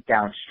post-training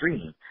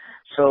downstream.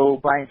 So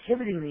by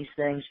inhibiting these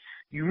things,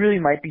 you really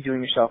might be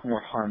doing yourself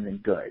more harm than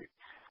good.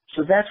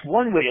 So that's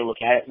one way to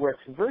look at it, where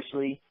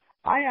conversely,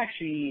 I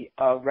actually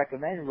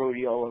recommend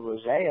rhodiola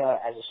rosea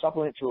as a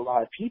supplement to a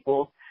lot of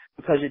people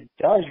because it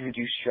does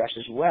reduce stress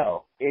as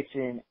well. It's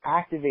an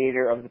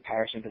activator of the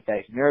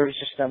parasympathetic nervous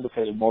system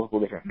because of multiple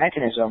different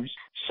mechanisms.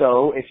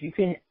 So if you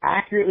can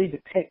accurately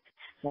depict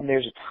when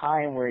there's a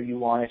time where you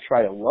want to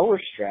try to lower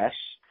stress,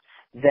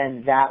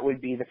 then that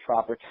would be the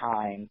proper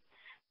time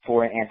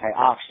for an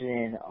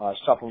antioxidant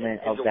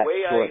supplement of that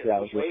sort that I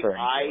was referring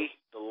to.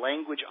 The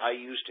language I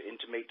use to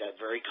intimate that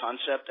very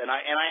concept, and I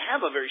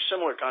have a very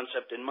similar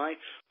concept in my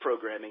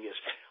programming, is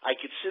I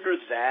consider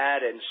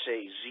that and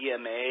say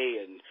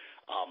ZMA and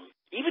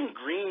even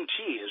green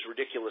tea, as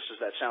ridiculous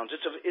as that sounds.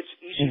 It's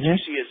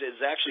ECGC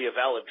is actually a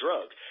valid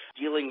drug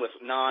dealing with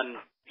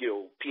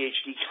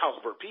PhD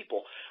caliber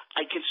people.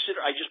 I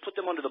just put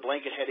them under the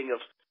blanket heading of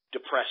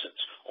depressants.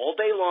 All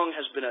day long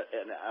has been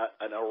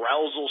an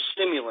arousal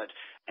stimulant,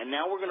 and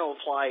now we're going to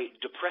apply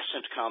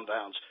depressant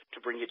compounds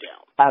to bring you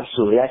down.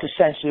 Absolutely. That's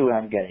essentially what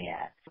I'm getting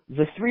at.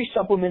 The 3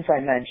 supplements I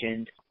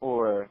mentioned,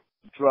 or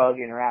drug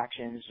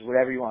interactions,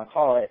 whatever you want to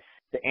call it,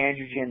 the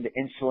androgen, the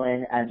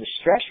insulin, and the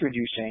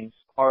stress-reducing,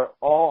 are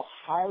all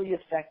highly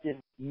effective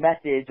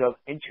methods of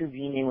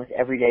intervening with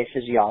everyday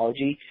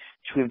physiology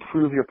to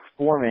improve your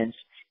performance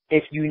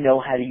if you know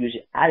how to use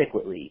it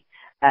adequately.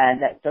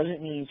 And that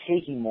doesn't mean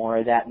taking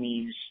more. That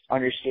means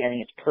understanding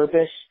its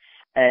purpose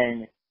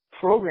and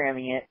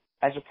programming it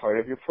as a part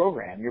of your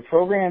program. Your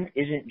program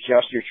isn't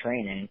just your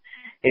training.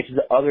 It's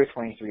the other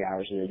 23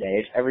 hours of the day.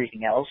 It's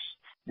everything else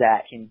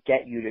that can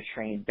get you to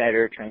train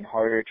better, train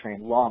harder,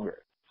 train longer.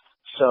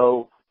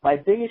 So my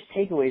biggest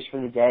takeaways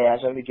for the day as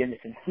I begin to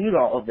conclude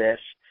all of this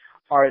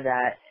are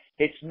that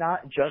it's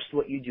not just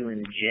what you do in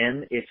the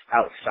gym. It's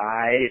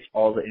outside. It's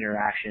all the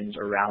interactions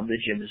around the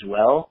gym as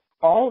well.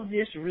 All of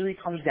this really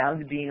comes down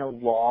to being a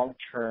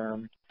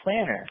long-term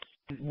planner.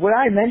 What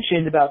I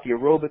mentioned about the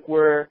aerobic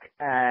work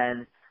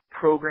and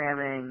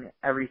programming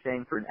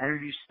everything for an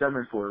energy system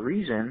and for a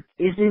reason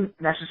isn't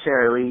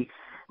necessarily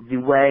the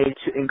way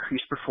to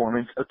increase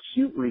performance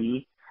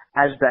acutely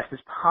as best as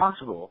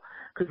possible.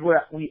 Because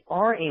what we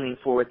are aiming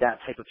for with that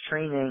type of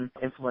training,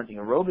 implementing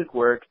aerobic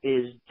work,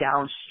 is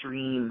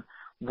downstream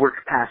work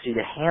capacity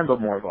to handle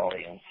more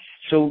volume.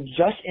 So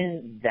just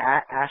in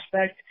that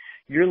aspect,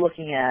 you're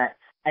looking at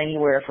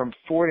anywhere from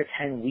 4 to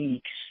 10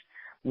 weeks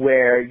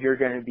where you're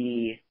going to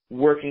be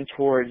working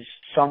towards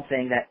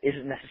something that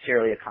isn't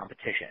necessarily a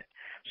competition.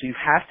 So you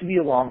have to be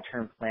a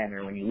long-term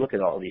planner when you look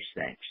at all these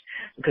things,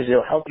 because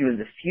it'll help you in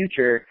the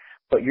future,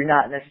 but you're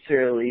not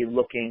necessarily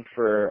looking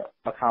for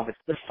a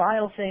competition. The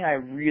final thing I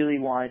really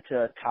wanted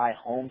to tie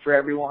home for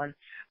everyone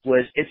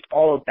was it's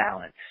all a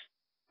balance.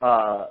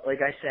 like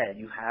I said,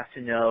 you have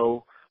to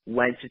know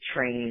when to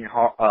train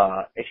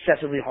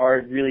excessively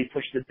hard, really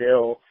push the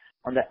bill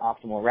on that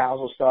optimal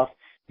arousal stuff.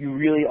 You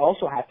really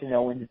also have to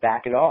know when to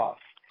back it off.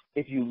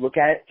 If you look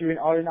at it through an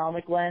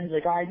autonomic lens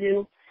like I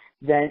do,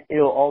 then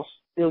it'll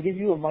give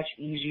you a much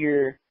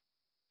easier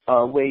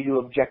way to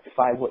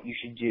objectify what you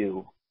should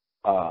do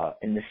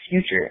in the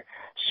future.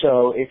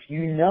 So if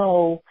you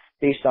know,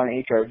 based on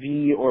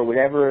HRV or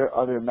whatever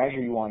other measure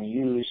you want to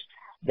use,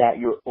 that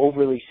you're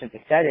overly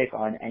sympathetic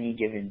on any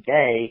given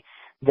day,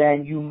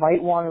 then you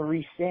might want to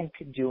rethink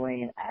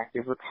doing an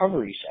active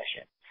recovery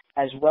session.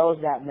 As well as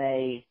that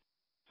may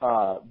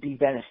be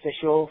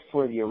beneficial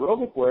for the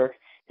aerobic work,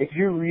 if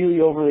you're really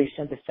overly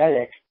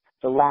sympathetic,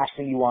 the last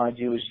thing you want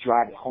to do is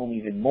drive it home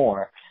even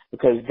more,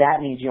 because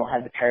that means you don't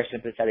have the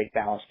parasympathetic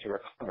balance to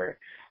recover.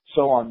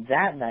 So on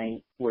that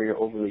night where you're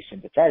overly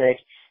sympathetic,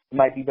 it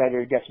might be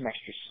better to get some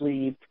extra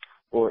sleep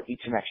or eat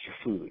some extra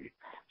food.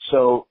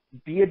 So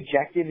be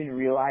objective in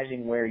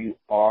realizing where you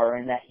are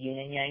in that yin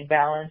and yang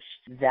balance.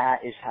 That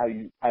is how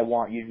I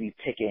want you to be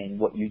picking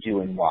what you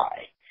do and why.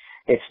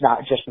 It's not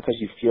just because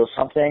you feel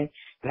something.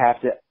 You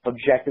have to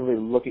objectively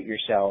look at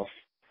yourself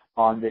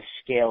on this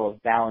scale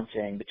of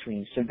balancing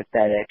between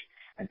sympathetic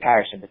and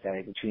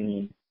parasympathetic,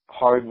 between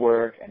hard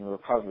work and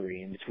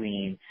recovery, and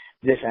between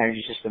this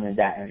energy system and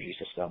that energy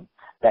system.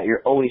 That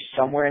you're always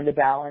somewhere in the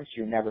balance.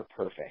 You're never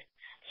perfect.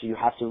 So you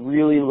have to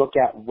really look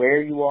at where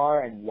you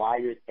are and why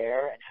you're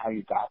there and how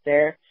you got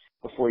there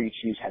before you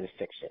choose how to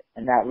fix it.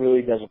 And that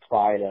really does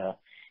apply to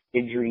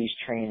injuries,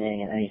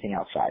 training, and anything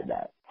outside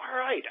that. All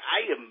right.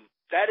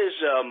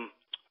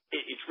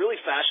 It's really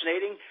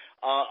fascinating.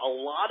 A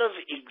lot of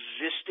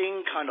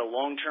existing kind of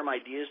long-term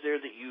ideas there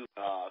that you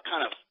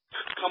kind of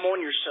come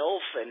on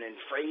yourself and then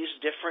phrase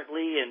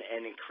differently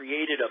and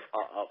created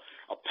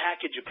a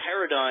package, a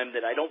paradigm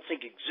that I don't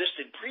think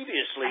existed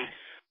previously.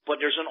 But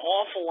there's an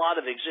awful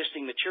lot of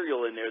existing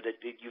material in there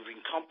that you've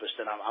encompassed,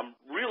 and I'm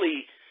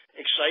really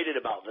excited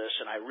about this,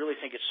 and I really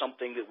think it's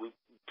something that we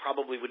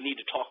probably would need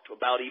to talk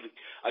about even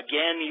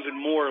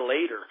more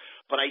later.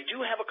 But I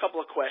do have a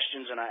couple of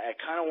questions, and I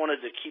kind of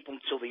wanted to keep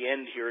them till the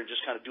end here and just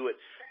kind of do it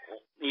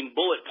in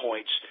bullet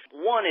points.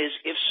 One is,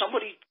 if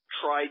somebody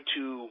tried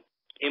to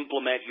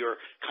implement your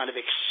kind of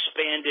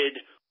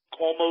expanded,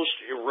 almost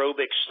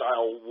aerobic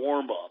style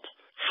warm-up,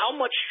 how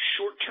much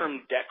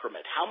short-term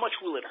decrement, how much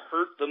will it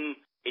hurt them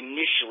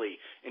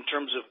initially in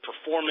terms of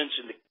performance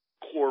in the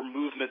core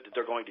movement that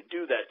they're going to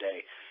do that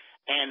day,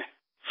 and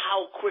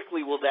how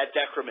quickly will that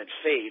decrement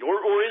fade, or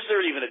is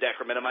there even a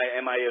decrement?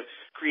 Am I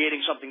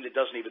creating something that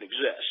doesn't even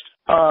exist?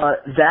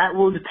 That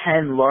will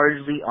depend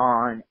largely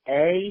on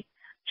A,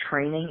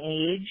 training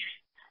age,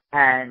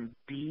 and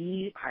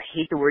B, I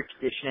hate the word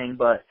conditioning,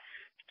 but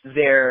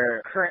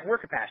their current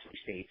work capacity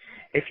state.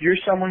 If you're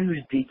someone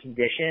who's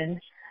deconditioned,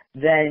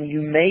 then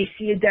you may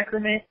see a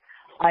decrement.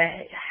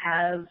 I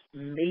have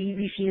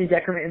maybe seen a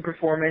decrement in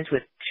performance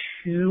with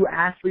 2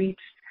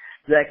 athletes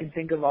that I can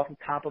think of off the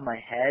top of my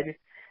head,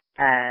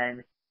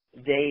 and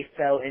they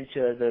fell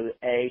into the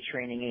A,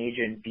 training age,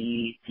 and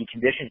B,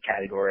 deconditioned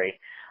category.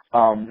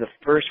 The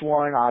first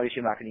one, obviously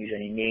I'm not going to use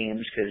any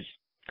names because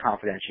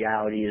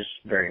confidentiality is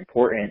very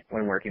important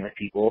when working with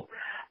people,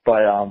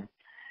 but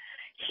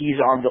he's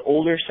on the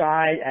older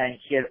side, and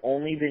he had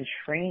only been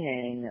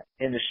training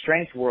in the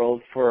strength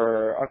world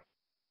for,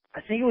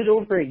 I think it was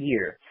over a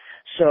year.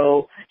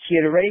 So he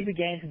had already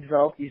began to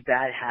develop these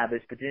bad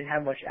habits, but didn't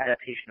have much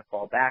adaptation to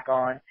fall back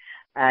on.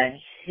 And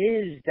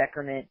his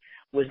decrement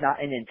was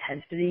not in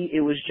intensity,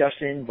 it was just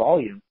in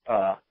volume,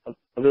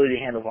 ability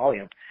to handle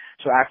volume.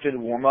 So after the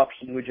warm-up,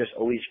 he would just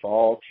always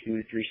fall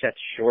 2-3 sets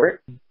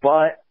short.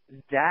 But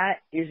that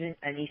isn't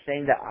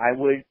anything that I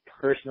would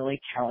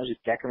personally count as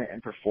a decrement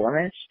in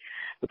performance,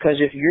 because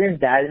if you're in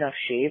bad enough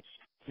shape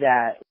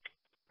that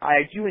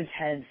I do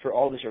intend for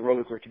all this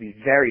aerobic work to be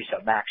very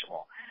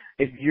submaximal.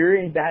 If you're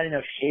in bad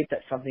enough shape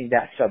that something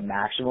that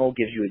submaximal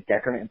gives you a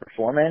decrement in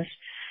performance,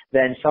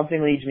 then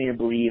something leads me to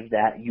believe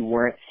that you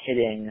weren't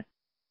hitting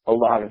a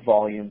lot of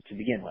volume to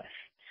begin with.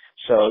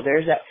 So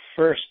there's that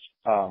first.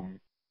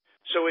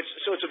 So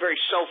it's a very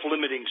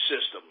self-limiting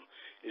system.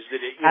 Is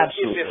that it,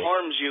 absolutely. If it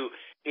harms you,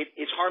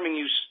 it's harming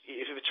you.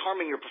 If it's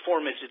harming your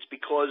performance, it's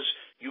because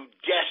you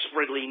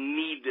desperately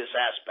need this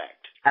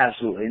aspect.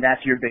 Absolutely, and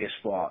that's your biggest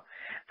flaw.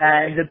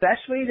 And the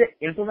best way to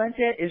implement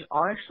it is,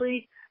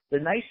 honestly, the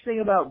nice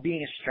thing about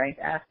being a strength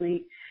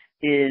athlete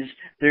is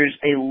there's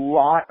a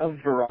lot of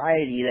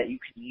variety that you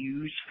can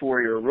use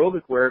for your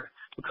aerobic work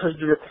because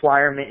the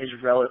requirement is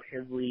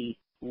relatively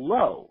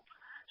low.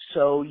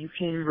 So you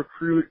can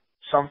recruit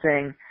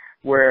something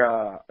where,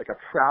 like a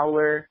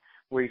prowler,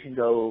 where you can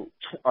go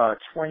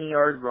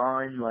 20-yard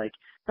run, like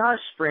not a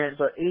sprint,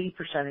 but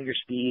 80% of your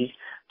speed,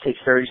 take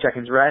 30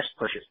 seconds rest,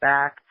 push it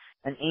back,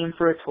 and aim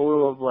for a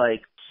total of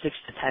like 6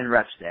 to 10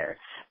 reps there.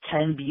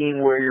 10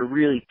 being where you're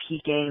really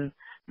peaking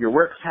your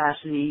work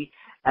capacity,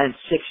 and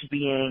 6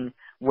 being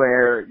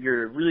where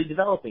you're really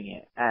developing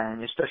it,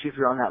 and especially if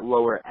you're on that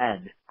lower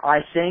end. I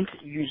think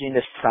using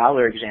this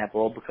prowler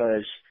example,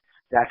 because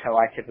that's how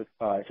I typically,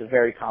 it's a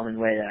very common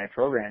way that I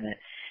program it,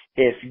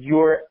 if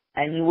you're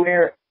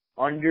anywhere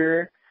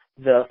under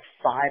the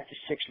 5 to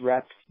 6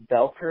 rep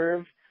bell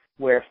curve,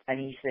 where if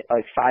anything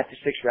like 5 to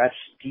 6 reps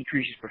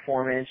decreases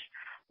performance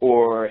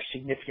or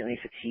significantly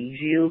fatigues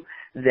you,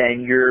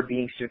 then you're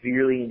being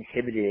severely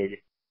inhibited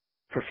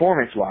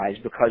performance-wise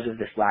because of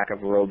this lack of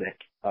aerobic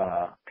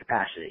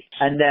capacity.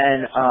 And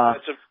then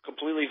that's a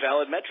completely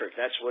valid metric.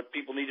 That's what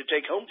people need to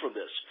take home from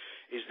this,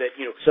 is that,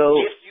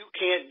 if you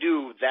can't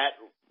do that,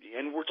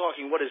 and we're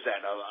talking, what is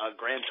that, a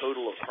grand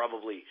total of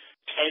probably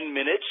 10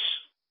 minutes?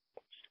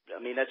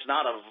 I mean, that's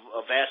not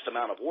a vast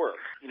amount of work.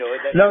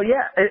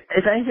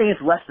 If anything,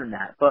 it's less than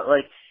that. But,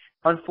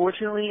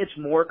 unfortunately, it's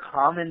more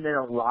common than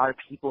a lot of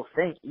people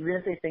think. Even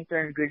if they think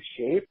they're in good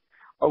shape,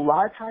 a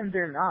lot of times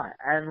they're not.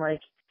 And,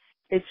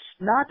 it's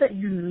not that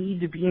you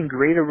need to be in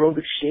great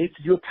aerobic shape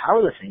to do a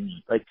powerlifting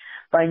meet.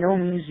 By no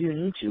means do you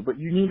need to, but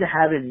you need to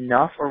have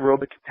enough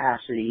aerobic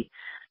capacity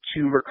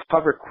to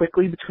recover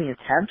quickly between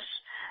attempts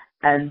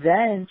and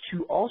then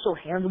to also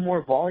handle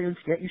more volume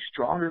to get you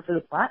stronger for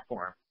the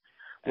platform.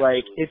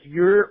 If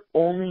you're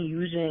only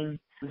using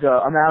the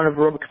amount of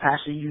aerobic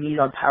capacity you need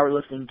on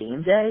powerlifting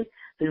game day,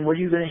 then what are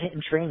you going to hit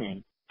in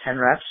training? 10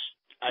 reps?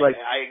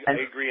 I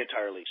agree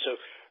entirely.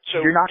 So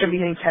you're not going to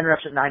be hitting 10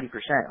 reps at 90%.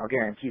 I'll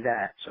guarantee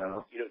that.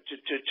 So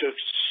to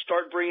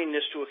start bringing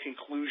this to a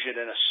conclusion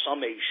and a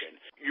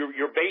summation,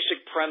 your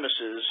basic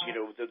premises,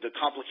 the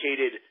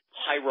complicated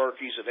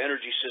hierarchies of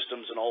energy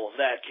systems and all of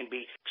that can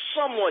be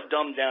somewhat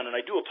dumbed down, and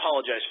I do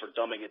apologize for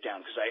dumbing it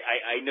down because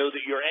I know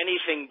that you're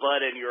anything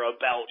but and you're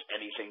about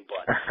anything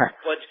but.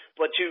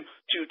 but to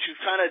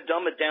kind of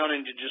dumb it down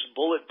into just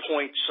bullet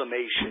point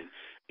summation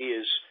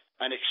is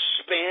an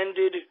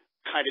expanded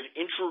kind of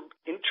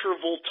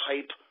interval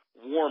type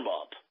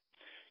warm-up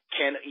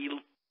can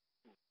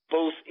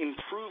both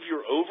improve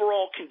your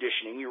overall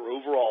conditioning, your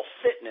overall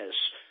fitness,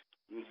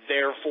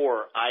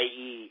 therefore,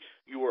 i.e.,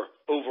 your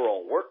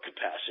overall work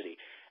capacity,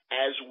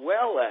 as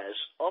well as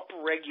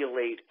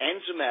upregulate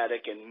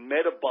enzymatic and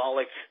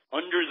metabolic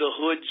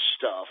under-the-hood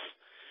stuff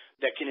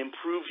that can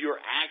improve your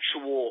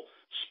actual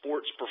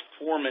sports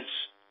performance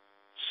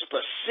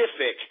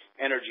specific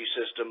energy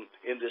system,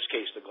 in this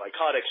case the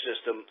glycotic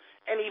system,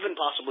 and even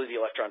possibly the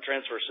electron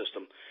transfer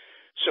system.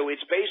 So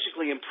it's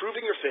basically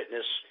improving your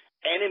fitness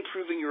and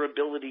improving your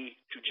ability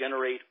to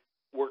generate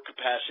work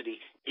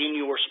capacity in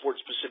your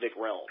sport-specific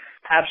realm.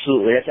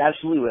 Absolutely. That's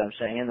absolutely what I'm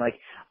saying. And,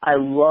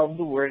 I love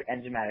the word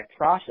enzymatic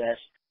process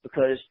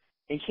because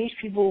in case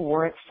people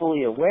weren't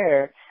fully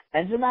aware,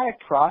 enzymatic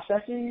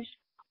processes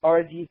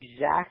are the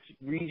exact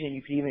reason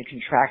you can even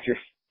contract your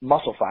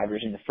muscle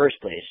fibers in the first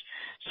place.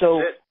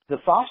 So the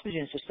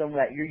phosphagen system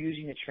that you're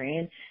using to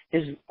train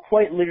is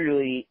quite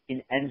literally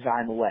an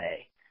enzyme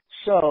away.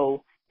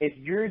 So if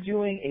you're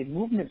doing a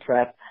movement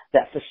prep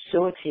that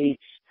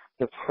facilitates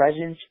the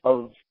presence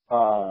of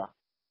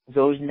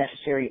those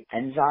necessary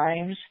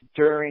enzymes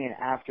during and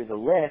after the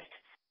lift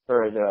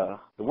or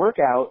the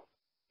workout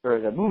or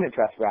the movement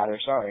prep rather,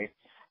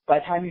 by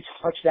the time you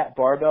touch that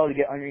barbell to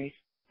get underneath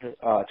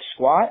the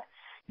squat,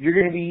 you're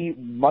going to be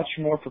much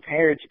more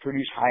prepared to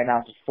produce high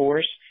amounts of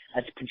force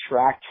and to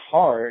contract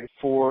hard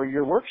for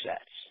your work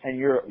sets. And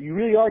you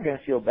really are going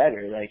to feel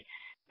better.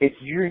 If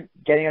you're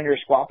getting under a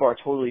squat bar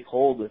totally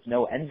cold with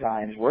no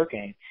enzymes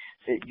working,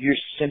 you're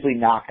simply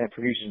not going to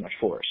produce as much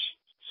force.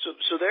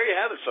 So there you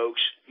have it,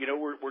 folks.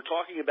 We're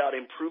talking about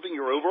improving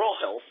your overall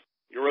health,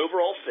 your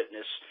overall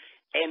fitness,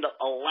 and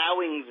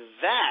allowing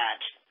that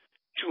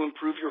to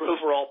improve your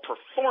overall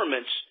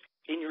performance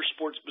in your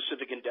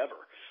sport-specific endeavor,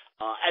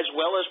 as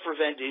well as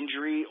prevent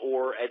injury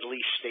or at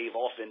least stave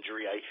off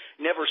injury. I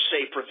never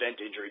say prevent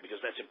injury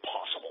because that's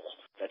impossible.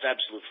 That's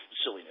absolute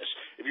silliness.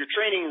 If you're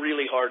training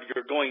really hard,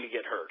 you're going to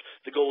get hurt.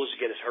 The goal is to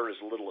get as hurt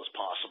as little as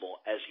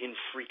possible, as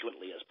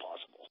infrequently as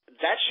possible.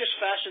 That's just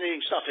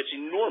fascinating stuff. It's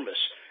enormous.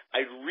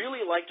 I'd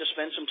really like to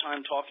spend some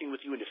time talking with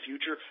you in the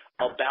future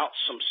about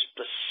some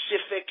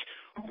specific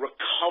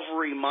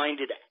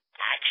recovery-minded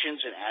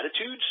actions and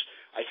attitudes.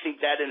 I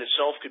think that in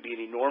itself could be an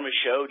enormous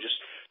show, just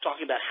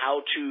talking about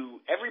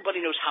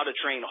everybody knows how to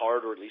train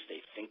hard, or at least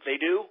they think they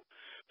do,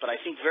 but I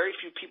think very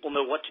few people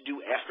know what to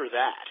do after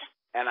that.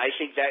 And I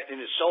think that in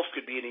itself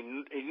could be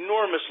an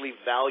enormously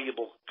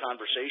valuable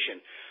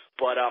conversation.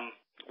 But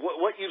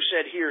what you've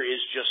said here is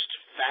just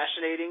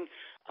fascinating.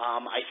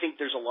 I think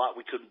there's a lot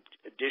we could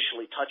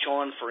additionally touch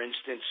on. For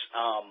instance,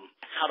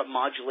 how to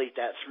modulate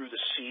that through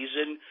the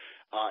season.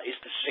 Is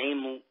the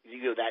same,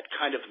 that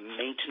kind of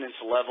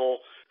maintenance level,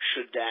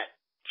 should that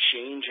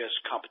change as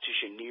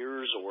competition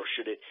nears, or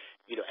should it,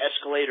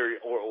 escalate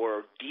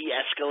or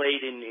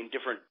de-escalate in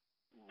different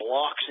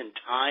blocks and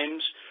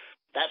times,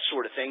 that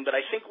sort of thing. But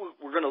I think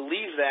we're going to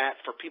leave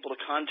that for people to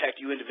contact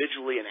you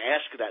individually and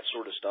ask that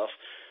sort of stuff.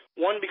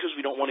 One, because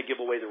we don't want to give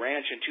away the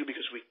ranch, and two,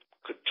 because we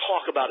could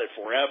talk about it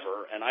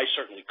forever, and I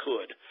certainly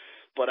could.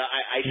 But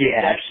I think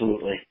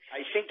absolutely.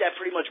 I think that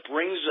pretty much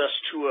brings us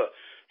to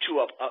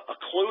a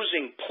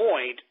closing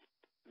point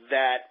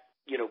that,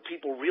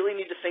 people really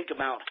need to think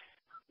about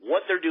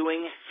what they're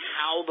doing,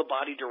 how the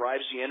body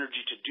derives the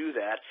energy to do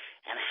that,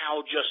 and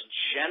how just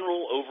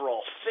general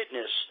overall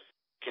fitness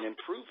can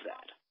improve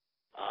that.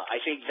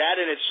 I think that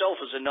in itself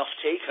is enough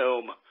take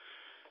home.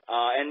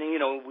 And,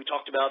 we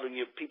talked about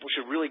people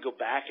should really go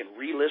back and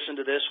re-listen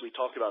to this. We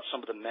talked about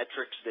some of the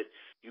metrics that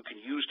you can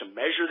use to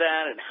measure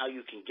that and how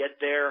you can get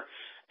there.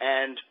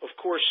 And, of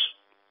course,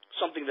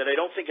 something that I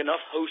don't think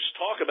enough hosts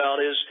talk about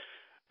is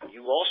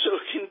you also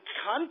can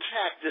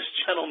contact this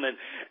gentleman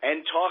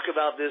and talk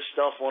about this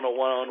stuff on a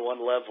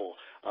one-on-one level.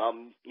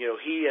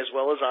 He, as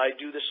well as I,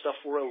 do this stuff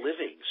for a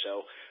living.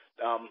 So,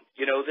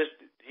 this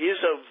is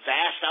a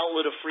vast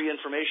outlet of free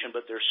information,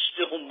 but there's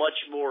still much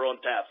more on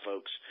tap,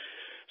 folks.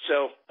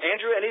 So,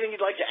 Andrew, anything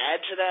you'd like to add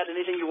to that?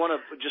 Anything you want to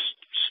just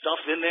stuff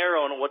in there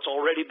on what's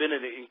already been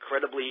an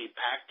incredibly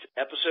packed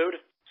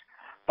episode?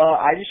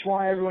 I just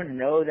want everyone to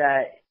know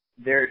that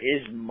there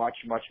is much,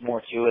 much more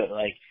to it.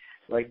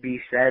 Like B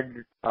said,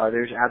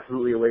 there's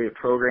absolutely a way to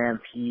program,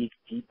 peak,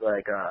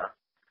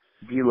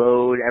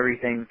 deload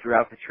everything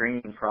throughout the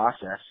training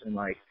process, and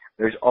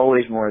there's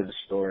always more to the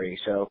story.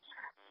 So,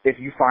 if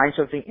you find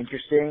something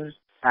interesting,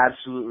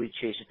 absolutely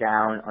chase it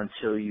down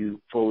until you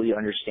fully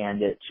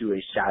understand it to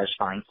a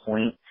satisfying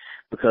point.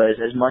 Because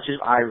as much as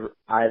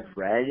I've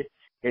read,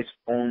 it's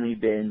only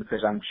been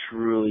because I'm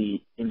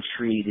truly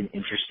intrigued and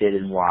interested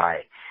in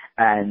why.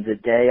 And the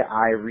day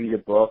I read a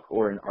book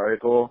or an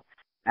article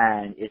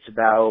and it's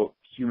about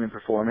human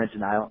performance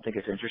and I don't think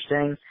it's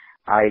interesting,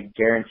 I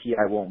guarantee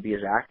I won't be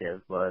as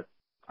active. But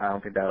I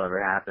don't think that'll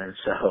ever happen.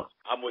 So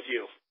I'm with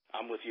you.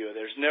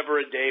 There's never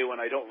a day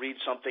when I don't read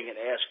something and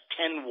ask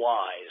 10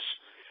 whys.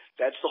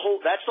 That's the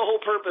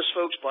whole purpose,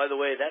 folks, by the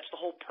way. That's the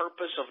whole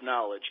purpose of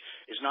knowledge,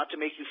 is not to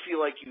make you feel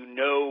like you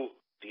know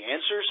the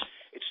answers.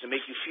 It's to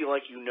make you feel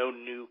like you know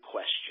new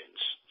questions.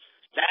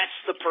 That's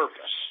the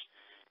purpose.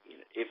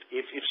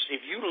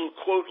 If you,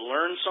 quote,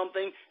 learn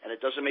something and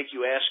it doesn't make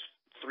you ask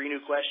 3 new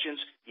questions,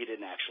 you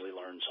didn't actually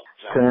learn something.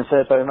 So, couldn't have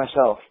said it better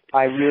myself.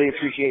 I really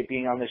appreciate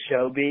being on the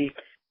show, B.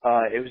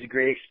 It was a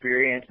great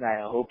experience, and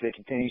I hope it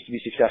continues to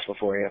be successful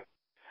for you.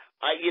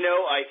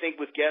 I think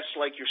with guests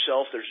like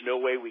yourself, there's no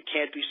way we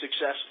can't be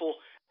successful,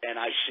 and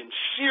I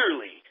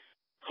sincerely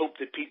hope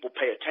that people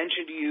pay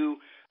attention to you,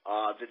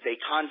 that they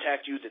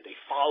contact you, that they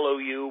follow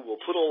you.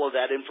 We'll put all of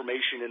that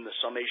information in the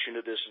summation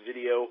of this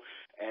video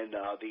and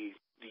the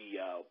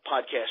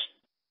podcast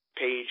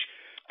page.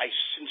 I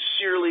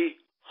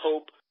sincerely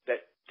hope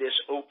that this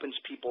opens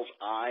people's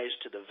eyes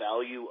to the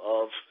value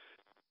of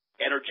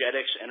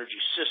energetics, energy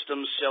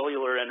systems,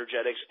 cellular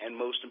energetics, and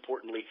most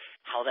importantly,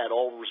 how that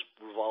all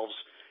revolves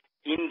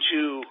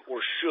into or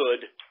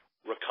should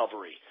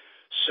recovery.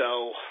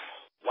 So,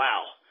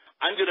 wow.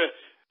 I'm going to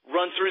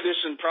run through this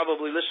and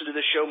probably listen to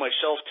this show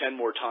myself 10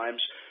 more times.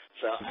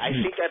 So I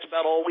think that's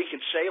about all we can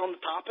say on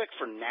the topic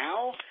for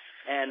now,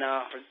 and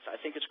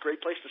I think it's a great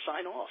place to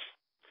sign off.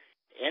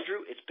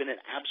 Andrew, it's been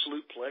an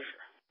absolute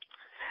pleasure.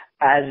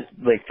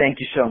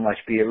 Thank you so much,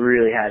 B. It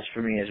really has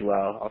for me as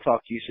well. I'll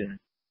talk to you soon.